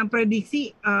 Apakah dengan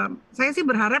prediksi, saya sih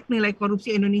berharap nilai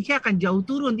korupsi Indonesia akan jauh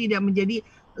turun, tidak menjadi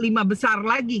 5 besar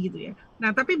lagi gitu ya.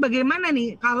 Nah, tapi bagaimana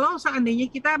nih kalau seandainya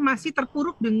kita masih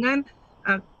terpuruk dengan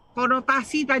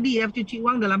konotasi tadi ya, cuci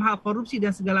uang dalam hal korupsi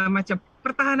dan segala macam,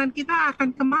 pertahanan kita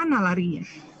akan kemana larinya?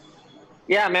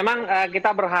 Ya, memang kita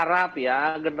berharap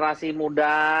ya generasi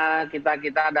muda kita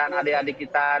dan adik-adik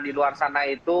kita di luar sana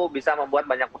itu bisa membuat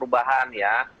banyak perubahan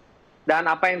ya. Dan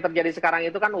apa yang terjadi sekarang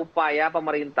itu kan upaya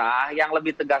pemerintah yang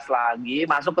lebih tegas lagi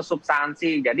masuk ke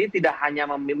substansi. Jadi tidak hanya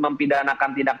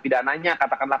mempidanakan tindak pidananya,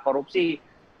 katakanlah korupsi,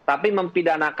 tapi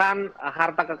mempidanakan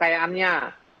harta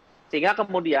kekayaannya. Sehingga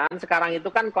kemudian sekarang itu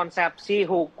kan konsepsi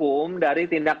hukum dari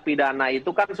tindak pidana itu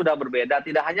kan sudah berbeda.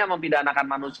 Tidak hanya mempidanakan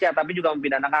manusia, tapi juga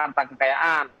mempidanakan harta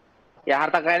kekayaan. Ya,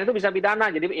 harta kekayaan itu bisa pidana.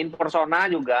 Jadi in persona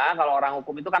juga, kalau orang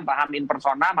hukum itu kan paham in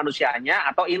persona manusianya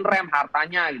atau in rem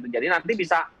hartanya gitu. Jadi nanti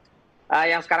bisa,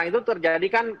 yang sekarang itu terjadi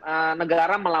kan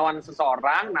negara melawan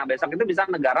seseorang, nah besok itu bisa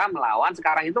negara melawan,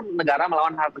 sekarang itu negara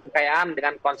melawan harta kekayaan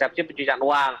dengan konsepsi pencucian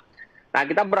uang. Nah,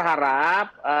 kita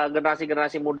berharap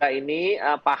generasi-generasi muda ini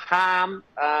paham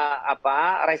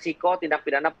resiko tindak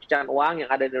pidana pencucian uang yang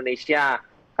ada di Indonesia.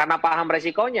 Karena paham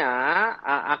resikonya,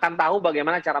 akan tahu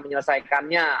bagaimana cara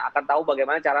menyelesaikannya, akan tahu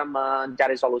bagaimana cara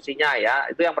mencari solusinya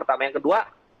ya. Itu yang pertama. Yang kedua,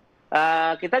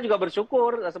 kita juga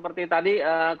bersyukur seperti tadi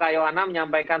Kak Yohana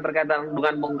menyampaikan terkait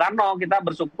dengan Bung Karno. Kita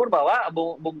bersyukur bahwa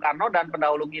Bung Karno dan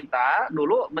pendahulu kita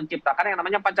dulu menciptakan yang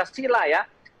namanya Pancasila ya.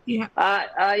 Yeah.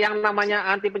 Yang namanya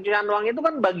anti pencucian uang itu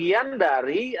kan bagian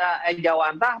dari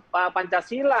ejawantah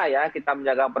Pancasila ya. Kita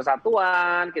menjaga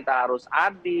persatuan, kita harus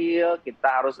adil, kita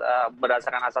harus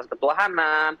berdasarkan asas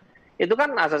ketuhanan. Itu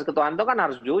kan asas ketuhanan itu kan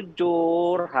harus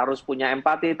jujur, harus punya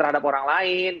empati terhadap orang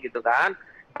lain gitu kan.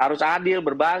 Harus adil,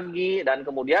 berbagi, dan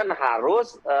kemudian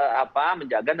harus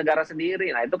menjaga negara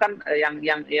sendiri. Nah, itu kan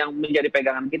yang menjadi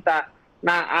pegangan kita.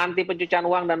 Nah, anti pencucian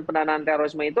uang dan pendanaan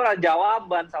terorisme itu adalah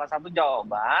salah satu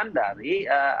jawaban dari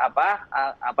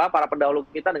para pendahulu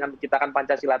kita dengan menciptakan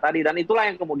Pancasila tadi, dan itulah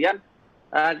yang kemudian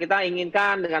kita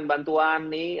inginkan dengan bantuan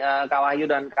nih Kak Wahyu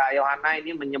dan Kak Yohana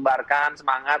ini menyebarkan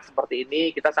semangat seperti ini.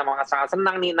 Kita sangat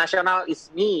senang nih Nasional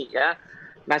Ismi ya.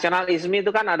 Nasional Ismi itu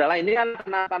kan adalah ini kan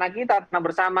tanah kita, tanah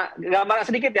bersama. Gambar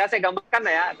sedikit ya, saya gambarkan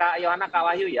ya Kak Yohana,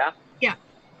 Kak Wahyu ya. Ya.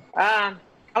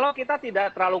 Kalau kita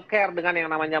tidak terlalu care dengan yang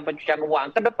namanya pencucian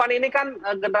uang, ke depan ini kan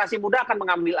generasi muda akan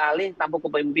mengambil alih tampuk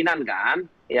kepemimpinan kan,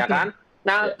 ya kan?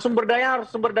 Nah, sumber daya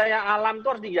alam itu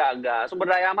harus dijaga,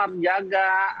 sumber daya alam harus dijaga,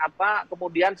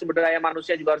 kemudian sumber daya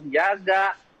manusia juga harus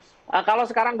dijaga. Kalau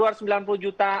sekarang 290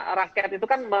 juta rakyat itu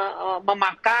kan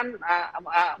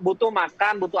butuh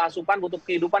makan, butuh asupan, butuh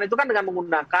kehidupan itu kan dengan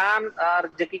menggunakan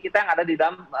rezeki kita yang ada di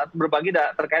dalam berbagi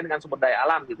terkait dengan sumber daya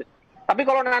alam gitu. Tapi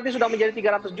kalau nanti sudah menjadi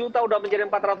 300 juta, sudah menjadi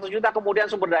 400 juta,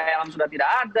 kemudian sumber daya alam sudah tidak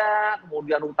ada,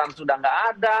 kemudian hutan sudah nggak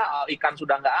ada, ikan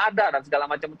sudah nggak ada, dan segala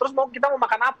macam. Terus kita mau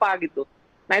makan apa gitu.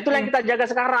 Nah, itulah yang kita jaga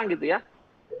sekarang gitu ya.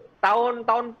 Tahun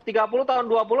 30, tahun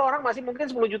 20 orang masih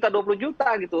mungkin 10 juta, 20 juta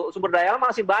gitu. Sumber daya alam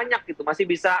masih banyak gitu, masih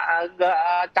bisa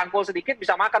cangkul sedikit,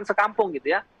 bisa makan sekampung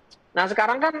gitu ya. Nah,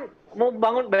 sekarang kan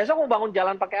besok mau bangun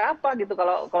jalan pakai apa gitu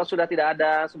kalau sudah tidak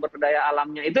ada sumber daya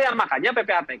alamnya. Itu yang makanya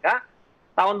PPATK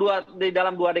di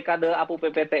dalam 2 dekade APU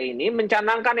PPT ini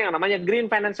mencanangkan yang namanya Green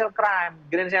Financial Crime.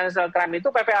 Green Financial Crime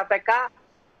itu PPATK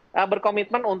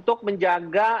berkomitmen untuk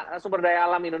menjaga sumber daya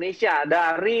alam Indonesia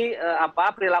dari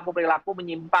perilaku-perilaku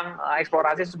menyimpang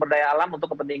eksplorasi sumber daya alam untuk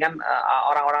kepentingan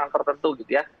orang-orang tertentu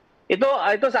gitu ya.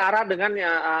 Itu searah dengan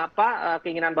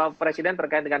keinginan Bapak Presiden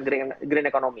terkait dengan green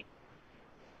economy.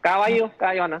 Kak Wahyu,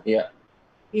 Kak Yohana.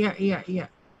 Iya.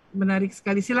 Menarik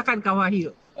sekali. Silakan Kak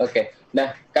Wahyu. Oke.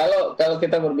 Nah, kalau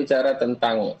kita berbicara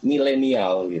tentang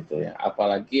milenial gitu ya,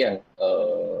 apalagi yang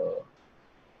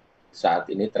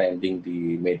saat ini trending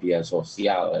di media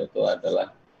sosial itu adalah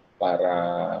para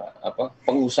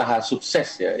pengusaha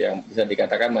sukses ya, yang bisa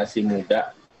dikatakan masih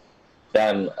muda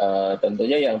dan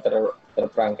tentunya yang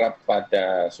terperangkap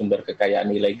pada sumber kekayaan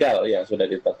ilegal yang sudah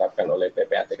ditetapkan oleh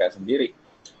PPATK sendiri.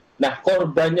 Nah,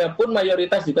 korbannya pun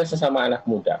mayoritas juga sesama anak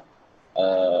muda.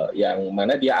 yang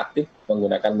mana dia aktif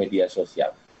menggunakan media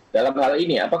sosial. Dalam hal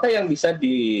ini, apakah yang bisa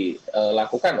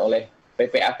dilakukan oleh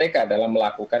PPATK dalam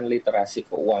melakukan literasi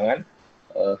keuangan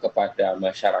kepada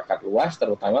masyarakat luas,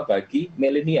 terutama bagi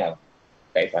milenial,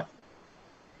 Kak Ivan?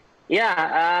 Ya,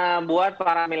 buat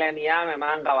para milenial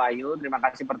memang Kak Wahyu, terima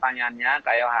kasih pertanyaannya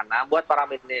Kak Yohana. Buat para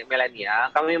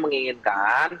milenial, kami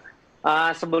menginginkan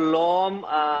sebelum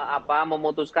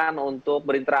memutuskan untuk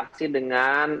berinteraksi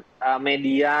dengan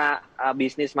media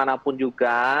bisnis manapun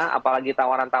juga, apalagi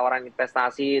tawaran-tawaran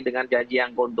investasi dengan janji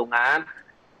yang keuntungan,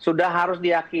 sudah harus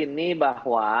diyakini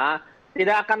bahwa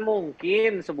tidak akan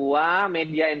mungkin sebuah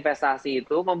media investasi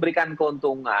itu memberikan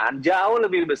keuntungan jauh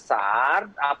lebih besar,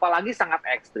 apalagi sangat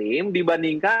ekstrim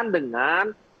dibandingkan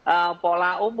dengan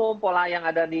pola umum, pola yang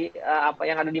ada di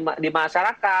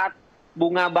masyarakat.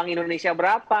 Bunga Bank Indonesia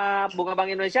berapa? Bunga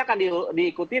Bank Indonesia akan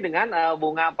diikuti dengan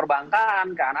bunga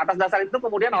perbankan kan. Atas dasar itu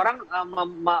kemudian orang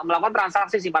melakukan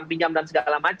transaksi simpan pinjam dan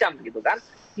segala macam gitu kan.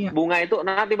 Ya. Bunga itu,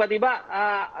 nah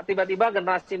tiba-tiba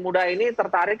generasi muda ini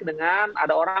tertarik dengan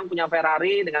ada orang punya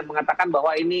Ferrari dengan mengatakan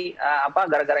bahwa ini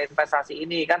gara-gara investasi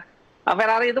ini kan.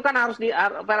 Ferrari itu kan harus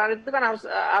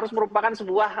merupakan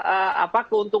sebuah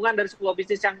keuntungan dari sebuah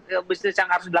bisnis yang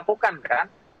harus dilakukan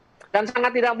kan. Dan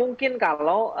sangat tidak mungkin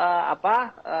kalau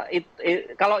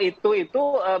kalau itu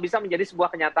bisa menjadi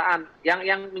sebuah kenyataan.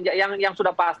 Yang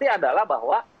sudah pasti adalah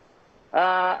bahwa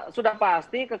sudah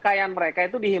pasti kekayaan mereka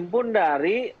itu dihimpun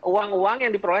dari uang-uang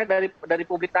yang diperoleh dari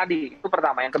publik tadi. Itu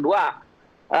pertama. Yang kedua,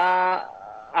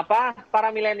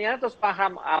 para milenial terus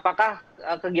paham apakah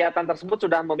kegiatan tersebut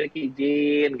sudah memiliki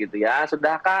izin gitu ya.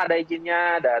 Sudahkah ada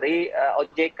izinnya dari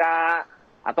OJK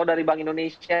atau dari Bank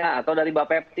Indonesia atau dari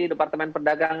Bapepti, Departemen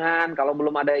Perdagangan. Kalau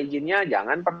belum ada izinnya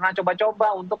jangan pernah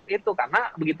coba-coba untuk itu, karena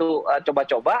begitu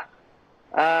coba-coba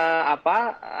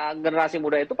generasi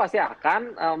muda itu pasti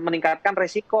akan meningkatkan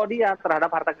resiko dia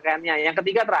terhadap harta kekayaannya. Yang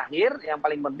ketiga terakhir, yang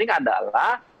paling penting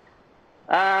adalah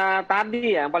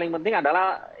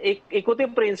ikuti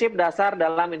prinsip dasar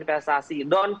dalam investasi.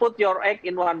 Don't put your egg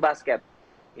in one basket,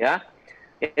 ya.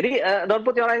 Jadi don't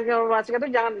put your egg in one basket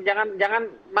itu jangan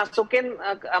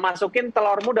masukin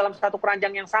telurmu dalam satu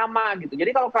keranjang yang sama gitu. Jadi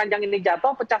kalau keranjang ini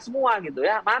jatuh pecah semua gitu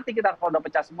ya, mati kita kalau udah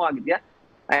pecah semua gitu ya.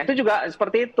 Nah itu juga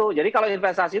seperti itu. Jadi kalau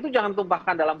investasi itu jangan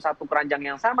tumpahkan dalam satu keranjang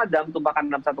yang sama, tumpahkan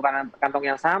dalam satu kantong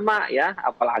yang sama ya.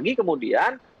 Apalagi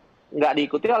kemudian nggak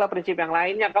diikuti oleh prinsip yang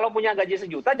lainnya. Kalau punya gaji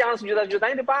sejuta, jangan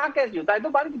sejuta-jutanya dipakai. Sejuta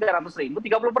itu paling 300.000,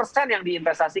 30% yang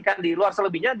diinvestasikan, di luar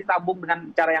selebihnya ditabung dengan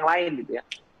cara yang lain gitu ya.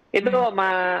 Itu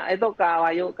Kak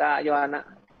Wahyu, Kak Yohana.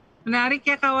 Menarik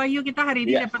ya Kak Wahyu, kita hari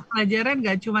ini dapat pelajaran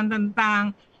nggak cuma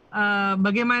tentang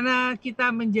bagaimana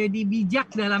kita menjadi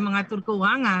bijak dalam mengatur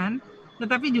keuangan,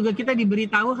 tetapi juga kita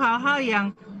diberitahu hal-hal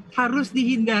yang harus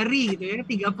dihindari gitu ya.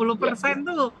 30%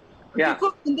 tuh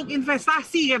cukup untuk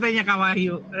investasi katanya Kak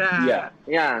Wahyu. Iya.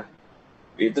 Ya.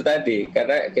 Itu tadi,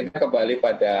 karena kita kembali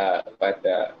pada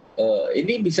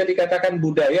ini bisa dikatakan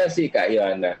budaya sih Kak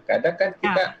Yohana. Kadang kan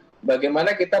kita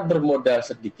bagaimana kita bermodal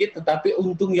sedikit tetapi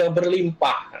untung yang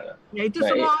berlimpah. Ya itu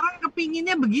semua orang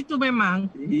kepinginnya begitu memang.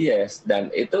 Yes,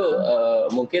 dan itu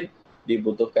mungkin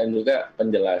dibutuhkan juga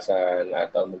penjelasan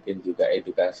atau mungkin juga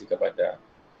edukasi kepada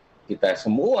kita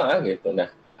semua gitu.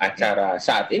 Nah, acara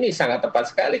saat ini sangat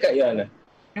tepat sekali Kak Yohana.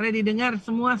 Karena didengar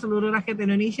semua seluruh rakyat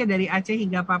Indonesia dari Aceh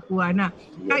hingga Papua. Nah,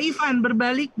 Kak Ivan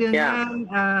berbalik dengan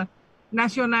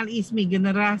nasionalisme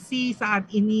generasi saat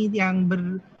ini yang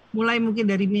mulai mungkin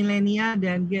dari milenial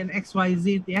dan Gen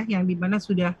XYZ ya, yang dimana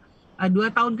sudah 2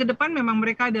 tahun ke depan memang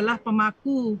mereka adalah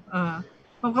pemaku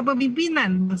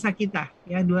kepemimpinan bangsa kita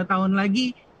ya. 2 tahun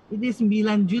lagi ini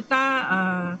 9 juta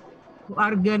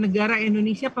warga negara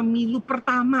Indonesia pemilu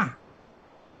pertama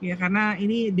ya, karena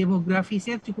ini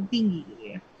demografisnya cukup tinggi gitu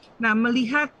ya. Nah,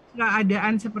 melihat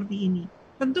keadaan seperti ini,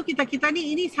 tentu kita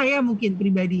ini saya mungkin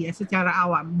pribadi ya secara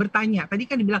awam bertanya, tadi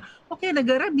kan dibilang oke,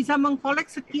 negara bisa mengkolek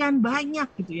sekian banyak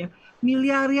gitu ya,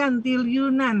 miliaran,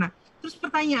 triliunan. Nah, terus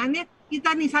pertanyaannya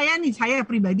saya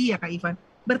pribadi ya Kak Ivan,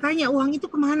 bertanya uang itu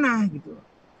kemana gitu.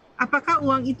 Apakah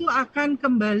uang itu akan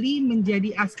kembali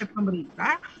menjadi aset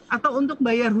pemerintah atau untuk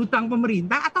bayar hutang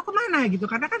pemerintah atau kemana gitu?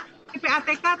 Karena kan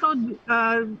PPATK atau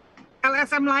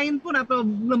LSM lain pun atau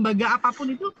lembaga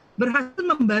apapun itu berhasil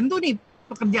membantu nih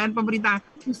pekerjaan pemerintah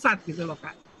pusat gitu loh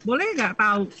Kak. Boleh nggak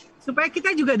tahu supaya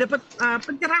kita juga dapat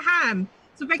pencerahan,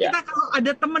 supaya kita kalau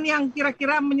ada teman yang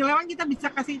kira-kira menyeleweng kita bisa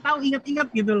kasih tahu,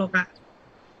 ingat-ingat gitu loh Kak.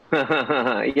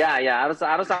 Ya harus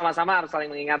sama-sama harus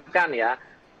saling mengingatkan ya.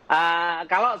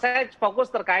 Kalau saya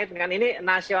fokus terkait dengan ini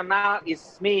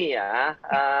nasionalisme ya,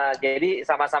 jadi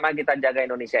sama-sama kita jaga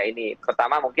Indonesia ini.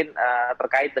 Pertama mungkin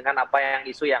terkait dengan apa yang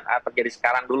isu yang terjadi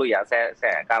sekarang dulu ya, saya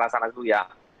ke arah sana dulu ya.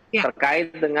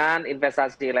 terkait dengan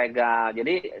investasi ilegal.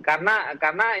 Jadi karena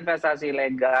investasi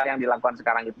ilegal yang dilakukan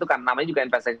sekarang itu kan namanya juga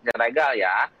investasi ilegal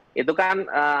ya. Itu kan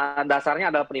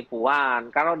dasarnya adalah penipuan.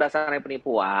 Kalau dasarnya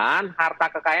penipuan, harta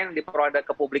kekayaan yang diperoleh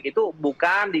ke publik itu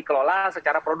bukan dikelola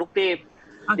secara produktif.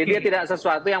 Jadi dia tidak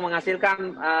sesuatu yang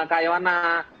menghasilkan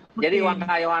kayoana. Jadi uang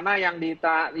kayoana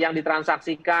yang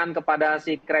ditransaksikan kepada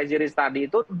si Crazy Rich tadi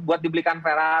itu buat dibelikan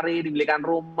Ferrari, dibelikan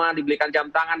rumah, dibelikan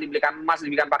jam tangan, dibelikan emas,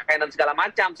 dibelikan pakaian dan segala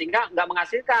macam, sehingga nggak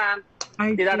menghasilkan.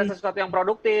 Tidak ada sesuatu yang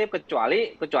produktif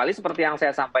kecuali seperti yang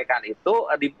saya sampaikan itu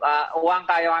uang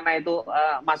kayoana itu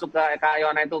masuk ke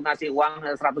kayoana itu ngasih uang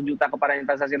 100 juta kepada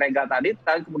investasi legal tadi,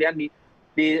 tapi kemudian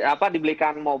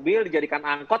dibelikan mobil, dijadikan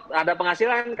angkot, ada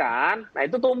penghasilan kan? Nah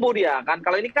itu tumbuh dia kan.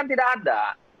 Kalau ini kan tidak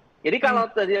ada. Jadi kalau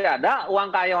tidak ada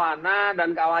uang kayoana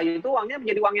dan Wahyu itu uangnya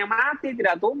menjadi uang yang mati,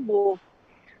 tidak tumbuh.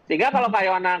 Sehingga kalau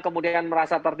kayoana kemudian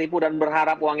merasa tertipu dan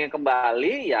berharap uangnya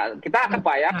kembali, ya kita akan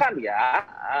bayangkan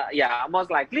ya most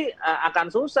likely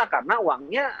akan susah karena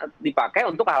uangnya dipakai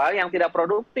untuk hal-hal yang tidak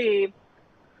produktif.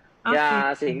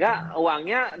 Ya sehingga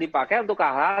uangnya dipakai untuk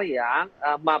hal-hal yang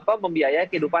membiayai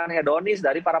kehidupan hedonis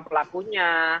dari para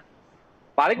pelakunya.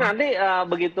 Paling nanti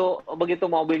begitu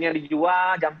mobilnya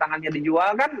dijual, jam tangannya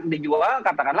dijual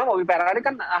katakanlah mobil Ferrari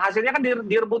kan hasilnya kan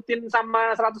direbutin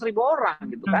sama 100.000 orang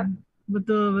gitu kan.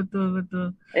 Betul.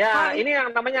 Ya, ini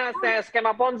yang namanya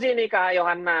skema Ponzi nih Kak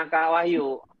Yohana, Kak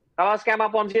Wahyu. Kalau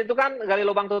skema Ponzi itu kan gali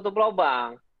lubang tutup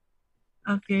lubang.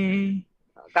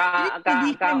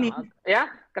 Ya,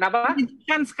 kenapa?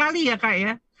 Menyedihkan sekali ya Kak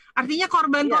ya. Artinya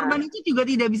korban-korban itu juga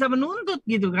tidak bisa menuntut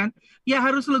gitu kan. Ya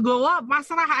harus legowo,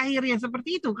 pasrah akhirnya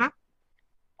seperti itu Kak.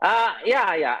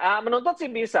 Menuntut sih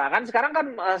bisa kan. Sekarang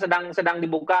kan sedang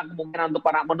dibuka kemungkinan untuk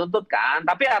para menuntut kan.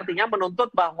 Tapi artinya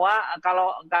menuntut bahwa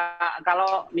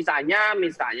kalau misalnya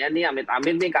nih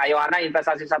amit-amit nih Kak Yohana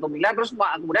investasi 1 miliar terus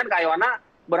kemudian Kak Yohana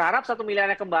berharap 1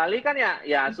 miliarnya kembali kan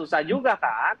ya susah juga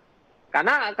kan.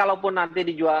 Karena kalaupun nanti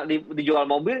dijual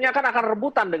mobilnya kan akan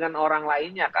rebutan dengan orang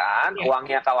lainnya kan.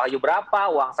 Uangnya Kak Wahyu berapa,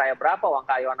 uang saya berapa, uang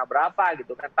Kak Yohana berapa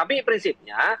gitu kan. Tapi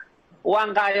prinsipnya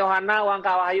uang Kak Yohana, uang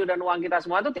Kak Wahyu dan uang kita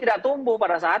semua itu tidak tumbuh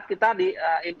pada saat kita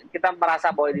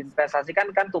merasa bahwa diinvestasikan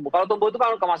kan tumbuh. Kalau tumbuh itu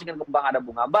kalau masukin ke bank ada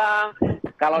bunga bank,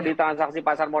 kalau di transaksi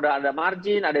pasar modal ada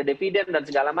margin, ada dividen dan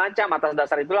segala macam. Atas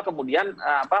dasar itulah kemudian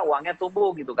uangnya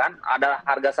tumbuh gitu kan. Ada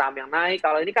harga saham yang naik.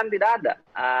 Kalau ini kan tidak ada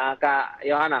Kak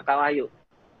Yohana, Kak Wahyu.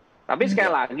 Tapi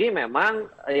sekali lagi memang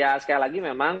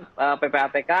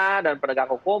PPATK dan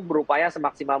penegak hukum berupaya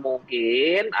semaksimal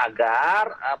mungkin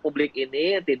agar publik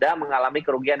ini tidak mengalami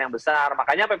kerugian yang besar.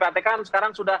 Makanya PPATK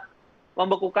sekarang sudah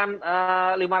membekukan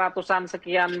 500-an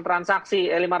sekian transaksi,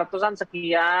 500-an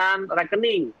sekian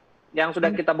rekening yang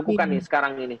sudah kita bekukan nih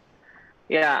sekarang ini.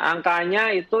 Ya,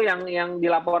 angkanya itu yang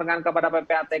dilaporkan kepada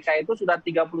PPATK itu sudah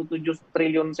 37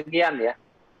 triliun sekian ya.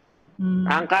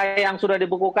 Angka yang sudah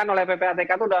dibukukan oleh PPATK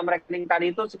itu dalam rekening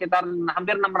tadi itu sekitar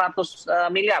hampir 600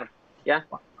 miliar ya.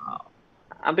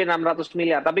 Hampir 600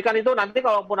 miliar. Tapi kan itu nanti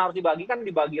kalaupun harus dibagi kan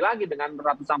dibagi lagi dengan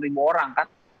ratusan ribu orang kan.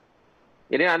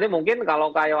 Jadi nanti mungkin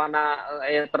kalau Kak Yohana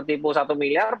tertipu 1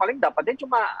 miliar paling dapatnya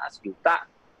cuma 1 juta.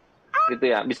 Gitu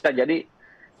ya. Bisa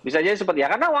jadi seperti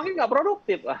karena uangnya nggak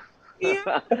produktif lah. Iya.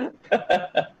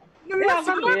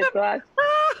 Kan gitu aja.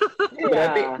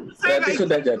 Berarti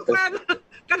sudah jatuh.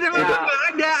 Karena memang nggak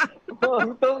ada.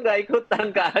 Untung nggak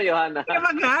ikutan Kak Yohana.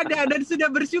 Memang nggak ada dan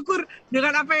sudah bersyukur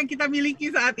dengan apa yang kita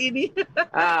miliki saat ini.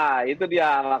 Itu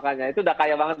dia makanya. Itu udah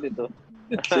kaya banget itu.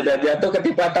 Sudah jatuh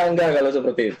ketimpa tangga kalau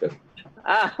seperti itu.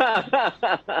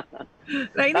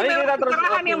 Nah ini memang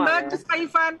pencerahan yang bagus Kak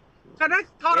Ivan. Karena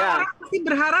orang-orang pasti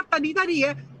berharap tadi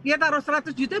ya, dia taruh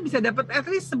 100 juta bisa dapat at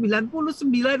least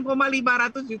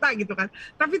 99,500 juta gitu kan.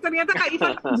 Tapi ternyata Kak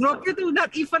Ivan dropnya tuh not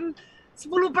even 10%,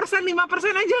 5%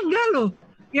 aja enggak loh.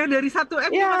 Ya dari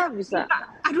 1M bisa.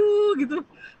 Aduh gitu.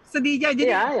 Sedihnya.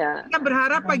 Jadi kita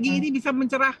berharap pagi ini bisa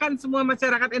mencerahkan semua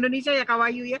masyarakat Indonesia ya Kak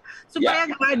Wahyu ya. Supaya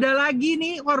nggak ada lagi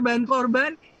nih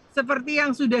korban-korban seperti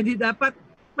yang sudah didapat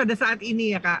pada saat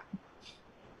ini ya Kak.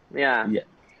 Iya.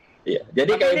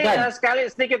 Jadi Kak Ivan sekali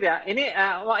sedikit ya. Ini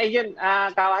mau izin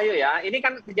Kak Wahyu ya. Ini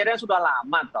kan kejadian sudah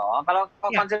lama toh. Kalau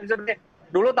konsep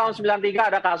dulu tahun 93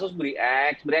 ada kasus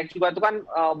BRIEX juga itu kan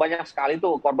banyak sekali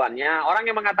tuh korbannya. Orang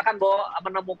yang mengatakan bahwa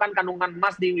menemukan kandungan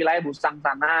emas di wilayah Busang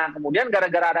sana. Kemudian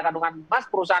gara-gara ada kandungan emas,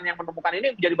 perusahaan yang menemukan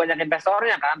ini jadi banyak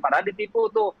investornya kan. Padahal ditipu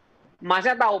tuh.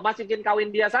 Emasnya tahu, emas cincin kawin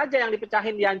dia saja yang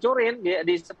dipecahin, dihancurin,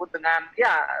 disebut dengan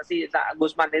si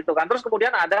Gusman itu kan. Terus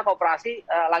kemudian ada koperasi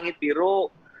Langit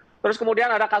Biru. Terus kemudian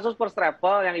ada kasus first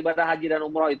travel yang ibadah haji dan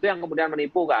umroh itu yang kemudian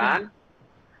menipu kan.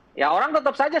 Ya orang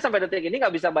tetap saja sampai detik ini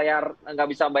nggak bisa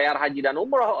bayar haji dan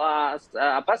umroh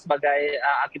sebagai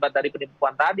akibat dari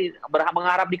penipuan tadi.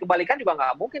 Mengharap dikembalikan juga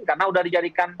nggak mungkin karena udah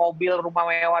dijadikan mobil, rumah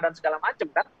mewah dan segala macam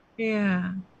kan.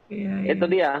 Iya, Itu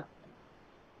dia.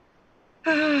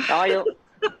 Oh, yuk.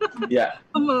 Ya.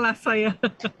 Memelas saya.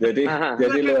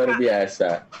 Jadi luar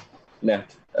biasa. Nah,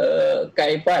 Kak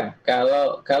Ipan,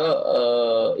 kalau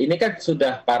ini kan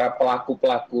sudah para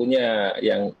pelakunya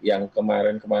yang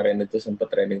kemarin itu sempat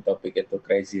trending topik itu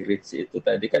Crazy Rich itu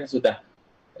tadi kan sudah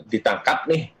ditangkap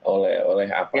nih oleh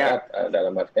aparat,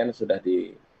 dalam artian sudah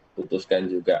diputuskan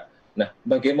juga. Nah,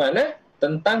 bagaimana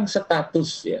tentang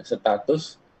status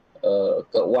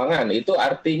keuangan itu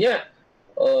artinya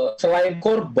selain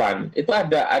korban itu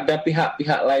ada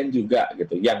pihak-pihak lain juga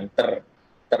gitu yang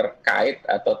terkait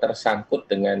atau tersangkut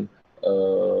dengan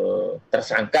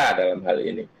tersangka dalam hal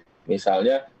ini,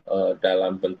 misalnya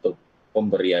dalam bentuk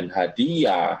pemberian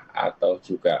hadiah atau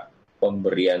juga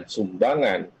pemberian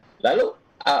sumbangan. Lalu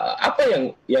apa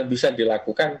yang bisa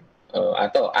dilakukan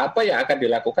atau apa yang akan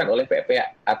dilakukan oleh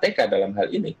PPATK dalam hal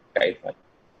ini, Kak Ivan?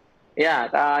 Ya,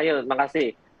 Kak Ayu, terima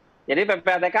kasih. Jadi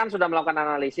PPATK kan sudah melakukan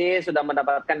analisis, sudah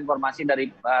mendapatkan informasi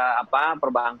dari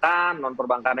perbankan, non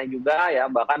perbankannya juga ya,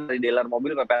 bahkan dari dealer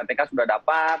mobil PPATK sudah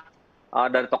dapat,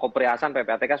 dari toko perhiasan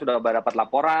PPATK sudah dapat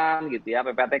laporan gitu ya.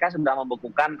 PPATK sudah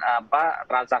membekukan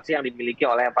transaksi yang dimiliki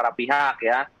oleh para pihak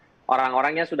ya.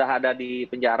 Orang-orangnya sudah ada di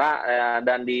penjara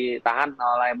dan ditahan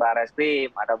oleh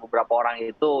Barreskrim, ada beberapa orang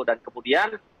itu, dan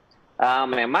kemudian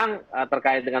memang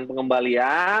terkait dengan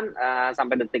pengembalian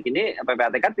sampai detik ini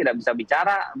PPATK tidak bisa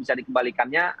bicara bisa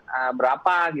dikembalikannya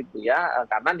berapa gitu ya,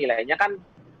 karena nilainya kan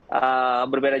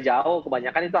berbeda jauh,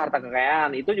 kebanyakan itu harta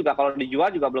kekayaan. Itu juga kalau dijual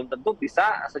juga belum tentu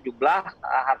bisa sejumlah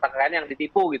harta kekayaan yang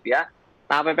ditipu gitu ya.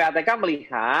 Nah, PPATK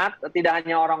melihat tidak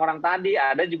hanya orang-orang tadi,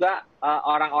 ada juga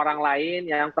orang-orang lain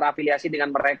yang terafiliasi dengan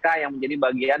mereka yang menjadi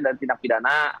bagian dari tindak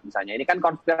pidana. Misalnya ini kan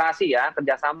konspirasi ya,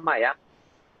 kerjasama ya.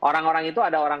 Orang-orang itu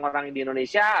ada orang-orang di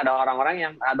Indonesia, ada orang-orang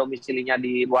yang domisilinya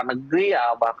di luar negeri,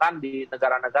 bahkan di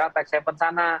negara-negara tax haven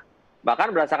sana. Bahkan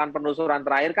berdasarkan penelusuran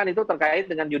terakhir kan itu terkait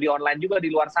dengan judi online juga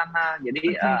di luar sana.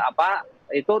 Jadi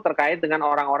itu terkait dengan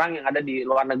orang-orang yang ada di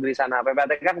luar negeri sana.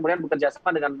 PPATK kemudian bekerja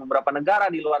sama dengan beberapa negara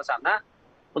di luar sana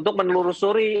untuk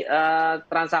menelusuri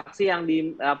transaksi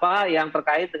yang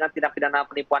terkait dengan tindak pidana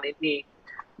penipuan ini.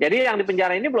 Jadi yang di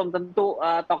penjara ini belum tentu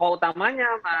tokoh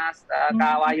utamanya, Mas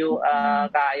Kak Wahyu,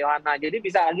 Kak Yohana. Jadi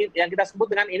bisa lagi yang kita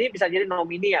sebut dengan ini bisa jadi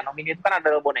nomini ya. Nomini itu kan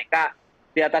adalah boneka.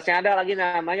 Di atasnya ada lagi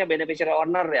namanya beneficiary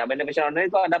owner ya. Beneficiary owner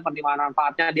itu ada penerimaan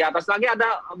manfaatnya. Di atas lagi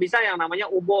ada bisa yang namanya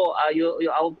UBO,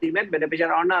 Ultimate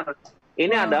Beneficiary Owner.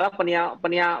 Ini adalah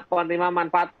penerima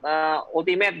manfaat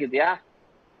ultimate gitu ya.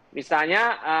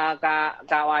 Misalnya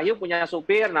Kak Wahyu punya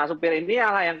supir, nah supir ini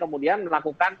adalah yang kemudian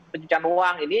melakukan pencucian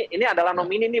uang. Ini adalah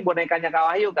nomini nih bonekanya Kak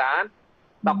Wahyu kan.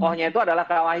 Tokohnya itu adalah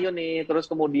Kak Wahyu nih. Terus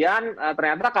kemudian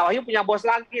ternyata Kak Wahyu punya bos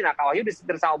lagi. Nah Kak Wahyu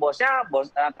disetir sama bosnya,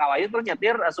 Kak Wahyu terus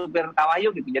nyetir supir Kak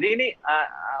Wahyu gitu. Jadi ini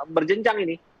berjenjang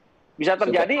ini. Bisa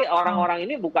terjadi orang-orang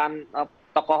ini bukan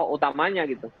tokoh utamanya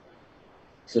gitu.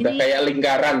 Sudah kayak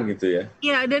lingkaran gitu ya.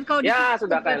 Iya, dan kalau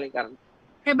sudah kayak lingkaran.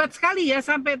 Hebat sekali ya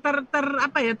sampai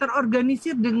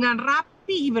terorganisir dengan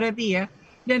rapi berarti ya.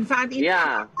 Dan saat ini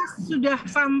sudah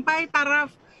sampai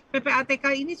taraf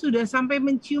PPATK ini sudah sampai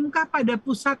menciumkah pada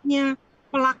pusatnya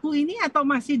pelaku ini atau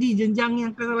masih di jenjang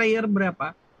yang ke layer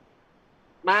berapa?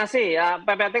 Masih ya,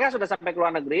 PPATK sudah sampai ke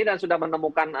luar negeri dan sudah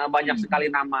menemukan banyak sekali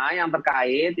nama yang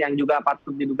terkait yang juga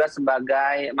patut diduga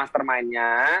sebagai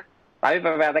mastermind-nya. Tapi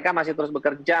PPATK masih terus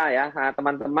bekerja ya,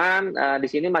 teman-teman di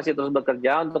sini masih terus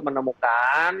bekerja untuk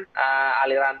menemukan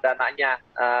aliran dananya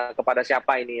kepada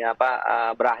siapa ini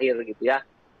berakhir gitu ya.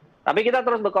 Tapi kita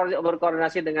terus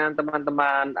berkoordinasi dengan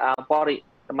teman-teman Polri,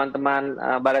 teman-teman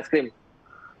Barreskrim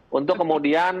untuk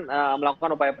kemudian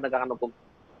melakukan upaya penegakan hukum.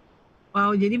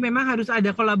 Wow, jadi memang harus ada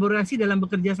kolaborasi dalam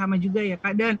bekerja sama juga ya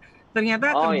Kak. Dan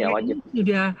ternyata wajib.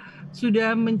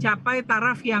 sudah mencapai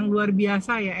taraf yang luar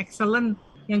biasa ya, excellent.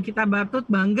 Yang kita patut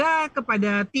bangga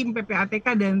kepada tim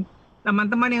PPATK dan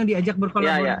teman-teman yang diajak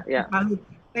berkolaborasi.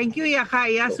 Thank you ya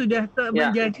Kak ya, sudah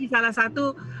menjadi salah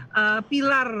satu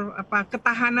pilar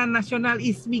ketahanan nasional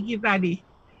ISMI kita nih.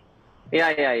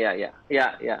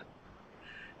 Iya.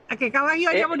 Oke, Kak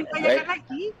Wahyu ada mau ditanyakan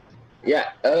lagi?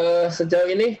 Ya, sejauh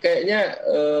ini kayaknya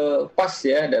pas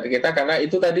ya dari kita karena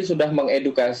itu tadi sudah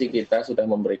mengedukasi kita, sudah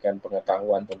memberikan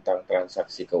pengetahuan tentang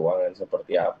transaksi keuangan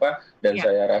seperti apa, dan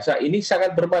saya rasa ini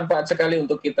sangat bermanfaat sekali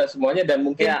untuk kita semuanya dan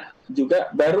mungkin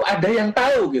juga baru ada yang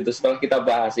tahu gitu setelah kita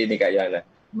bahas ini Kak Yana.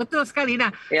 Betul sekali.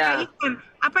 Nah, Kak Ivan,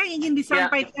 apa yang ingin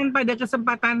disampaikan pada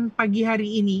kesempatan pagi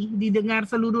hari ini didengar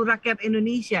seluruh rakyat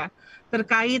Indonesia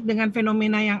terkait dengan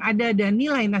fenomena yang ada dan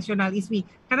nilai nasionalisme.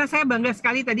 Karena saya bangga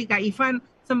sekali tadi Kak Ivan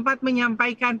sempat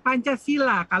menyampaikan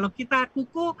Pancasila. Kalau kita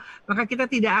kukuh, maka kita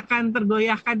tidak akan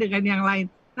tergoyahkan dengan yang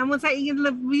lain. Namun saya ingin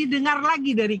lebih dengar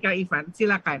lagi dari Kak Ivan.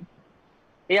 Silakan.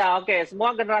 Ya, oke.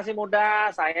 Semua generasi muda,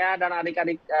 saya dan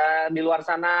adik-adik di luar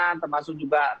sana, termasuk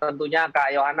juga tentunya Kak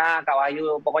Yohana, Kak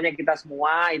Wahyu, pokoknya kita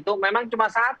semua itu memang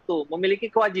cuma satu, memiliki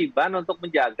kewajiban untuk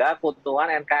menjaga keutuhan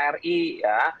NKRI,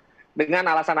 ya, dengan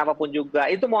alasan apapun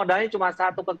juga. Itu modalnya cuma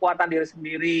satu, kekuatan diri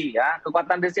sendiri, ya.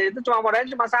 Kekuatan diri sendiri itu cuma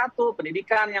modalnya cuma satu,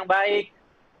 pendidikan yang baik.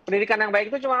 Pendidikan yang baik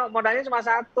itu cuma modalnya cuma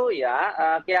satu, ya,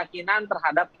 keyakinan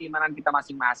terhadap keimanan kita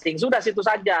masing-masing. Sudah situ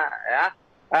saja, ya.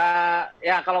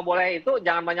 Ya kalau boleh itu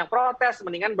jangan banyak protes,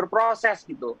 mendingan berproses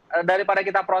gitu. Daripada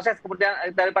kita proses kemudian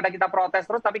daripada kita protes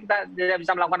terus tapi kita tidak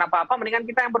bisa melakukan apa-apa, mendingan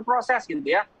kita yang berproses gitu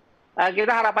ya.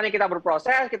 Kita harapannya kita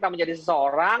berproses, kita menjadi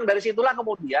seseorang, dari situlah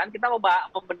kemudian kita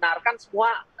membenarkan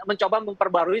semua, mencoba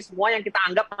memperbarui semua yang kita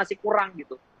anggap masih kurang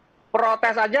gitu.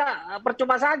 Protes aja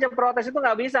percuma saja, protes itu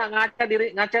nggak bisa,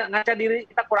 ngaca diri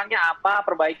kita kurangnya apa,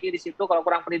 perbaiki di situ. Kalau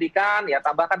kurang pendidikan ya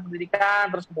tambahkan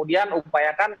pendidikan, terus kemudian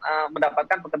upayakan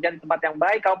mendapatkan pekerjaan di tempat yang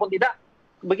baik, kalaupun tidak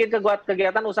bikin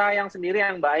kegiatan usaha yang sendiri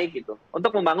yang baik gitu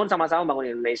untuk membangun sama-sama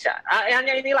membangun Indonesia.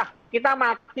 Hanya inilah kita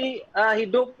mati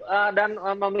hidup dan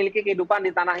memiliki kehidupan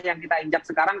di tanah yang kita injak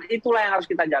sekarang, itulah yang harus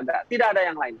kita jaga, tidak ada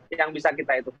yang lain yang bisa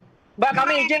kita itu. Mbak,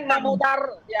 kami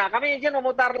izin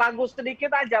memutar lagu sedikit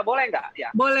aja, boleh nggak?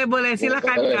 Ya. Boleh,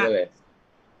 silakan Kak. Boleh.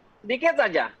 Sedikit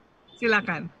saja.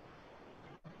 Silakan.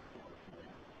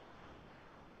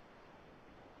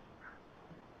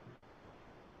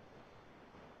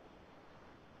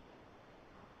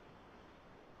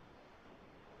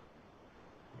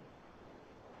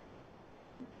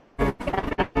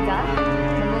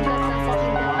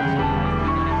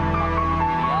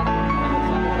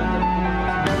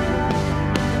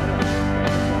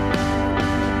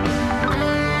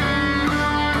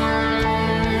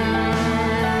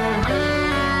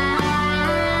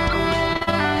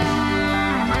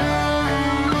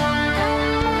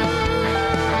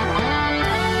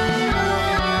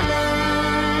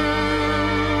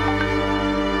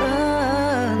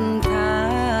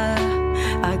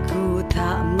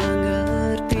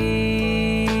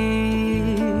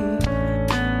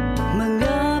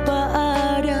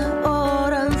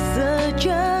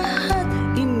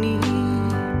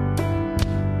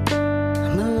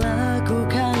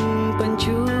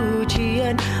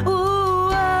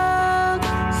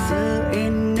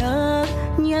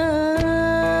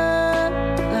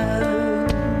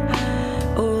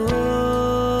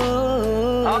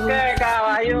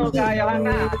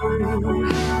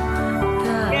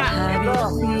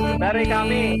 Dari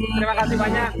kami, terima kasih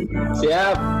banyak.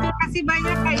 Siap. Terima kasih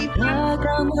banyak Kak Ivan.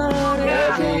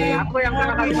 Ya, aku yang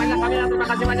terima kasih banyak, kami yang terima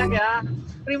kasih banyak ya.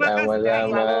 Terima kasih.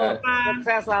 Sama-sama.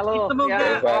 Sukses selalu. Semoga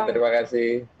Ya, Terima kasih.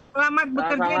 selamat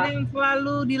bekerja Sama-sama. dan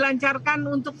selalu dilancarkan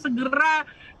untuk segera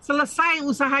selesai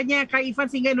usahanya Kak Ivan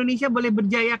sehingga Indonesia boleh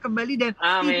berjaya kembali dan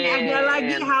Amin. tidak ada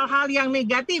lagi hal-hal yang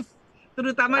negatif,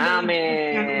 terutama dalam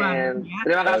pencucian uang. Amin. Ya.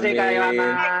 Terima kasih Kak Yohana,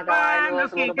 Kak Wahyu, Oke,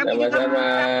 seluruh kami juga Sama-sama.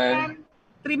 mengucapkan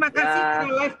terima kasih Ya. pada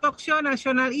live talk show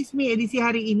Nasionalisme edisi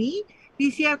hari ini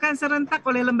disiarkan serentak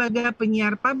oleh Lembaga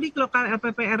Penyiar Publik Lokal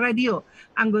LPPR Radio,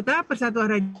 anggota Persatuan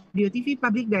Radio TV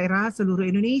Publik Daerah seluruh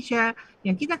Indonesia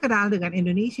yang kita kenal dengan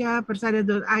Indonesia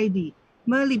Persada.id,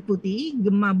 meliputi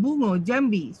Gema Bungo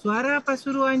Jambi, Suara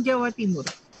Pasuruan Jawa Timur,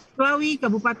 Slawi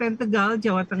Kabupaten Tegal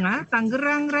Jawa Tengah,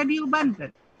 Tangerang Radio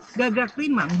Banten, Gagak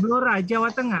Limang Blora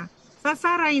Jawa Tengah,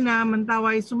 Sasaraina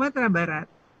Mentawai Sumatera Barat,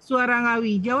 Suara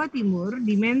Ngawi Jawa Timur,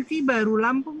 Dimensi Baru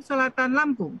Lampung Selatan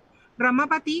Lampung,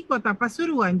 Ramapati Kota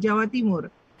Pasuruan Jawa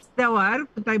Timur, Sedawar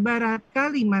Kutai Barat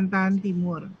Kalimantan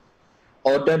Timur.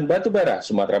 Odan Batubara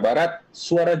Sumatera Barat,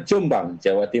 Suara Jombang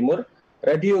Jawa Timur,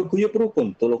 Radio Guyup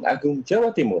Rukun Tulung Agung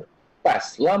Jawa Timur,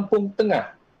 PAS Lampung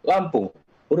Tengah, Lampung,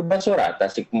 Purbasora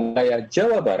Tasikmalaya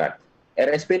Jawa Barat,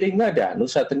 RSPD Ngada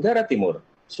Nusa Tenggara Timur,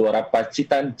 Suara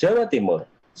Pacitan Jawa Timur,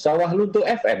 Sawah Lunto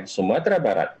FM Sumatera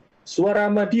Barat, Suara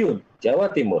Madiun Jawa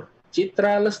Timur,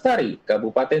 Citra Lestari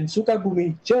Kabupaten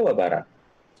Sukabumi Jawa Barat.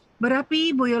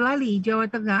 Berapi Boyolali Jawa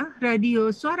Tengah,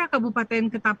 Radio Suara Kabupaten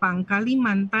Ketapang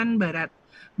Kalimantan Barat,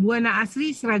 Buana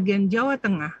Asri Sragen Jawa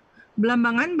Tengah,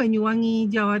 Belambangan Banyuwangi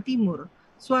Jawa Timur,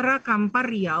 Suara Kampar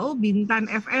Riau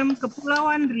Bintan FM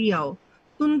Kepulauan Riau,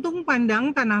 Tuntung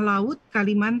Pandang Tanah Laut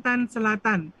Kalimantan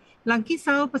Selatan,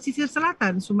 Langkisau Pesisir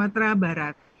Selatan Sumatera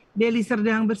Barat, Deli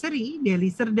Serdang Berseri,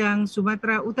 Deli Serdang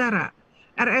Sumatera Utara,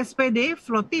 RSPD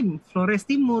Flotim Flores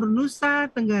Timur Nusa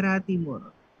Tenggara Timur.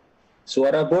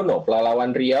 Suara Bono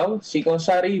Pelalawan Riau,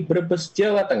 Singosari Brebes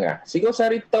Jawa Tengah,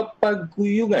 Singosari Top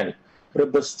Paguyungan,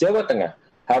 Brebes, Jawa Tengah.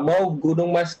 Hamau,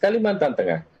 Gunung Mas, Kalimantan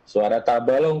Tengah. Suara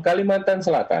Tabalong, Kalimantan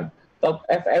Selatan. Top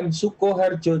FM,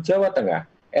 Sukoharjo, Jawa Tengah.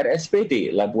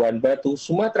 RSPD, Labuan Batu,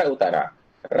 Sumatera Utara.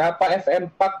 Rapa FM,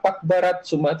 Pakpak Barat,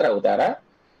 Sumatera Utara.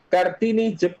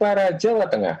 Kartini, Jepara, Jawa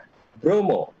Tengah.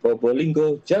 Bromo,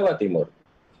 Probolinggo, Jawa Timur.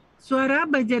 Suara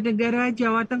Banjarnegara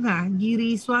Jawa Tengah,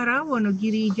 Giri Suara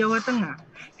Wonogiri Jawa Tengah,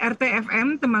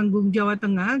 RTFM Temanggung Jawa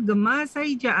Tengah, Gema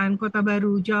Saijaan Kota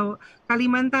Baru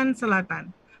Kalimantan Selatan,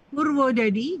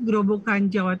 Purwodadi Grobogan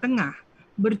Jawa Tengah,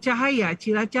 Bercahaya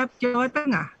Cilacap Jawa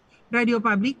Tengah, Radio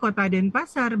Publik Kota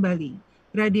Denpasar Bali,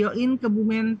 Radio In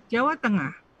Kebumen Jawa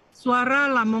Tengah, Suara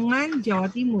Lamongan Jawa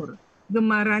Timur,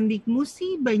 Gema Randik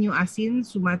Musi Banyu Asin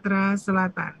Sumatera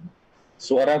Selatan.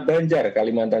 Suara Banjar,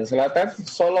 Kalimantan Selatan,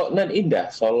 Solok Nan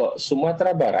Indah, Solok,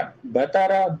 Sumatera Barat,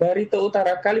 Batara, Barito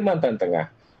Utara, Kalimantan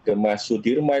Tengah, Gema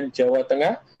Sudirman, Jawa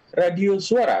Tengah, Radio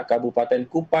Suara, Kabupaten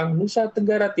Kupang, Nusa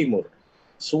Tenggara Timur,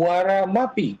 Suara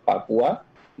Mapi, Papua,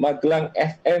 Magelang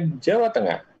FM, Jawa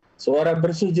Tengah, Suara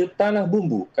Bersujud Tanah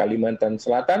Bumbu, Kalimantan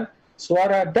Selatan,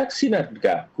 Suara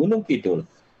Daksinarga, Gunung Kidul,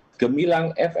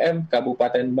 Gemilang FM,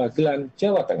 Kabupaten Magelang,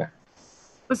 Jawa Tengah.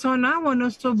 Pesona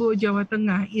Wonosobo, Jawa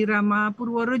Tengah, Irama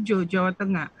Purworejo, Jawa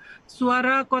Tengah,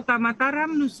 Suara Kota Mataram,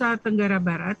 Nusa Tenggara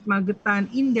Barat, Magetan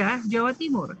Indah, Jawa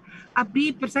Timur,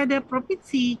 Abdi Persada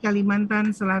Provinsi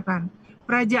Kalimantan Selatan,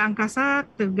 Praja Angkasa,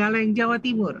 Tergaleng, Jawa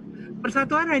Timur,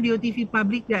 Persatuan Radio TV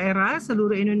Publik Daerah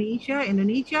seluruh Indonesia,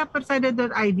 Indonesia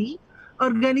Persada.id,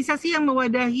 organisasi yang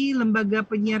mewadahi lembaga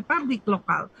penyiar publik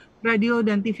lokal, radio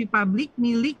dan TV publik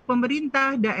milik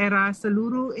pemerintah daerah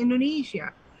seluruh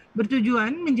Indonesia,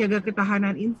 bertujuan menjaga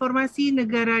ketahanan informasi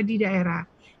negara di daerah.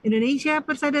 Indonesia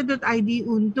Persada.id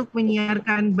untuk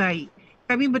menyiarkan baik.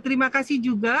 Kami berterima kasih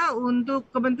juga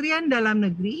untuk Kementerian Dalam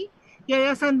Negeri,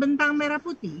 Yayasan Bentang Merah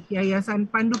Putih,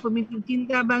 Yayasan Pandu Pemimpin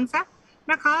Cinta Bangsa,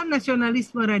 Nakal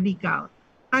Nasionalisme Radikal,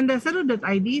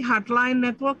 Tandaseru.id, Heartline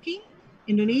Networking,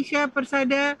 Indonesia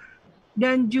Persada,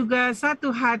 dan juga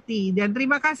Satu Hati. Dan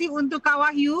terima kasih untuk Kak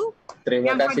Wahyu.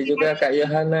 Terima kasih juga Kak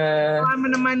Yohana. Telah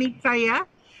menemani saya.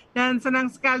 Dan senang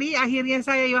sekali akhirnya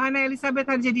saya Yohana Elizabeth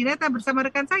Harjadinata bersama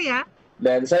rekan saya.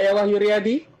 Dan saya Wahyu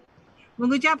Riyadi.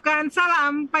 Mengucapkan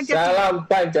salam Pancasila. Salam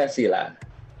Pancasila.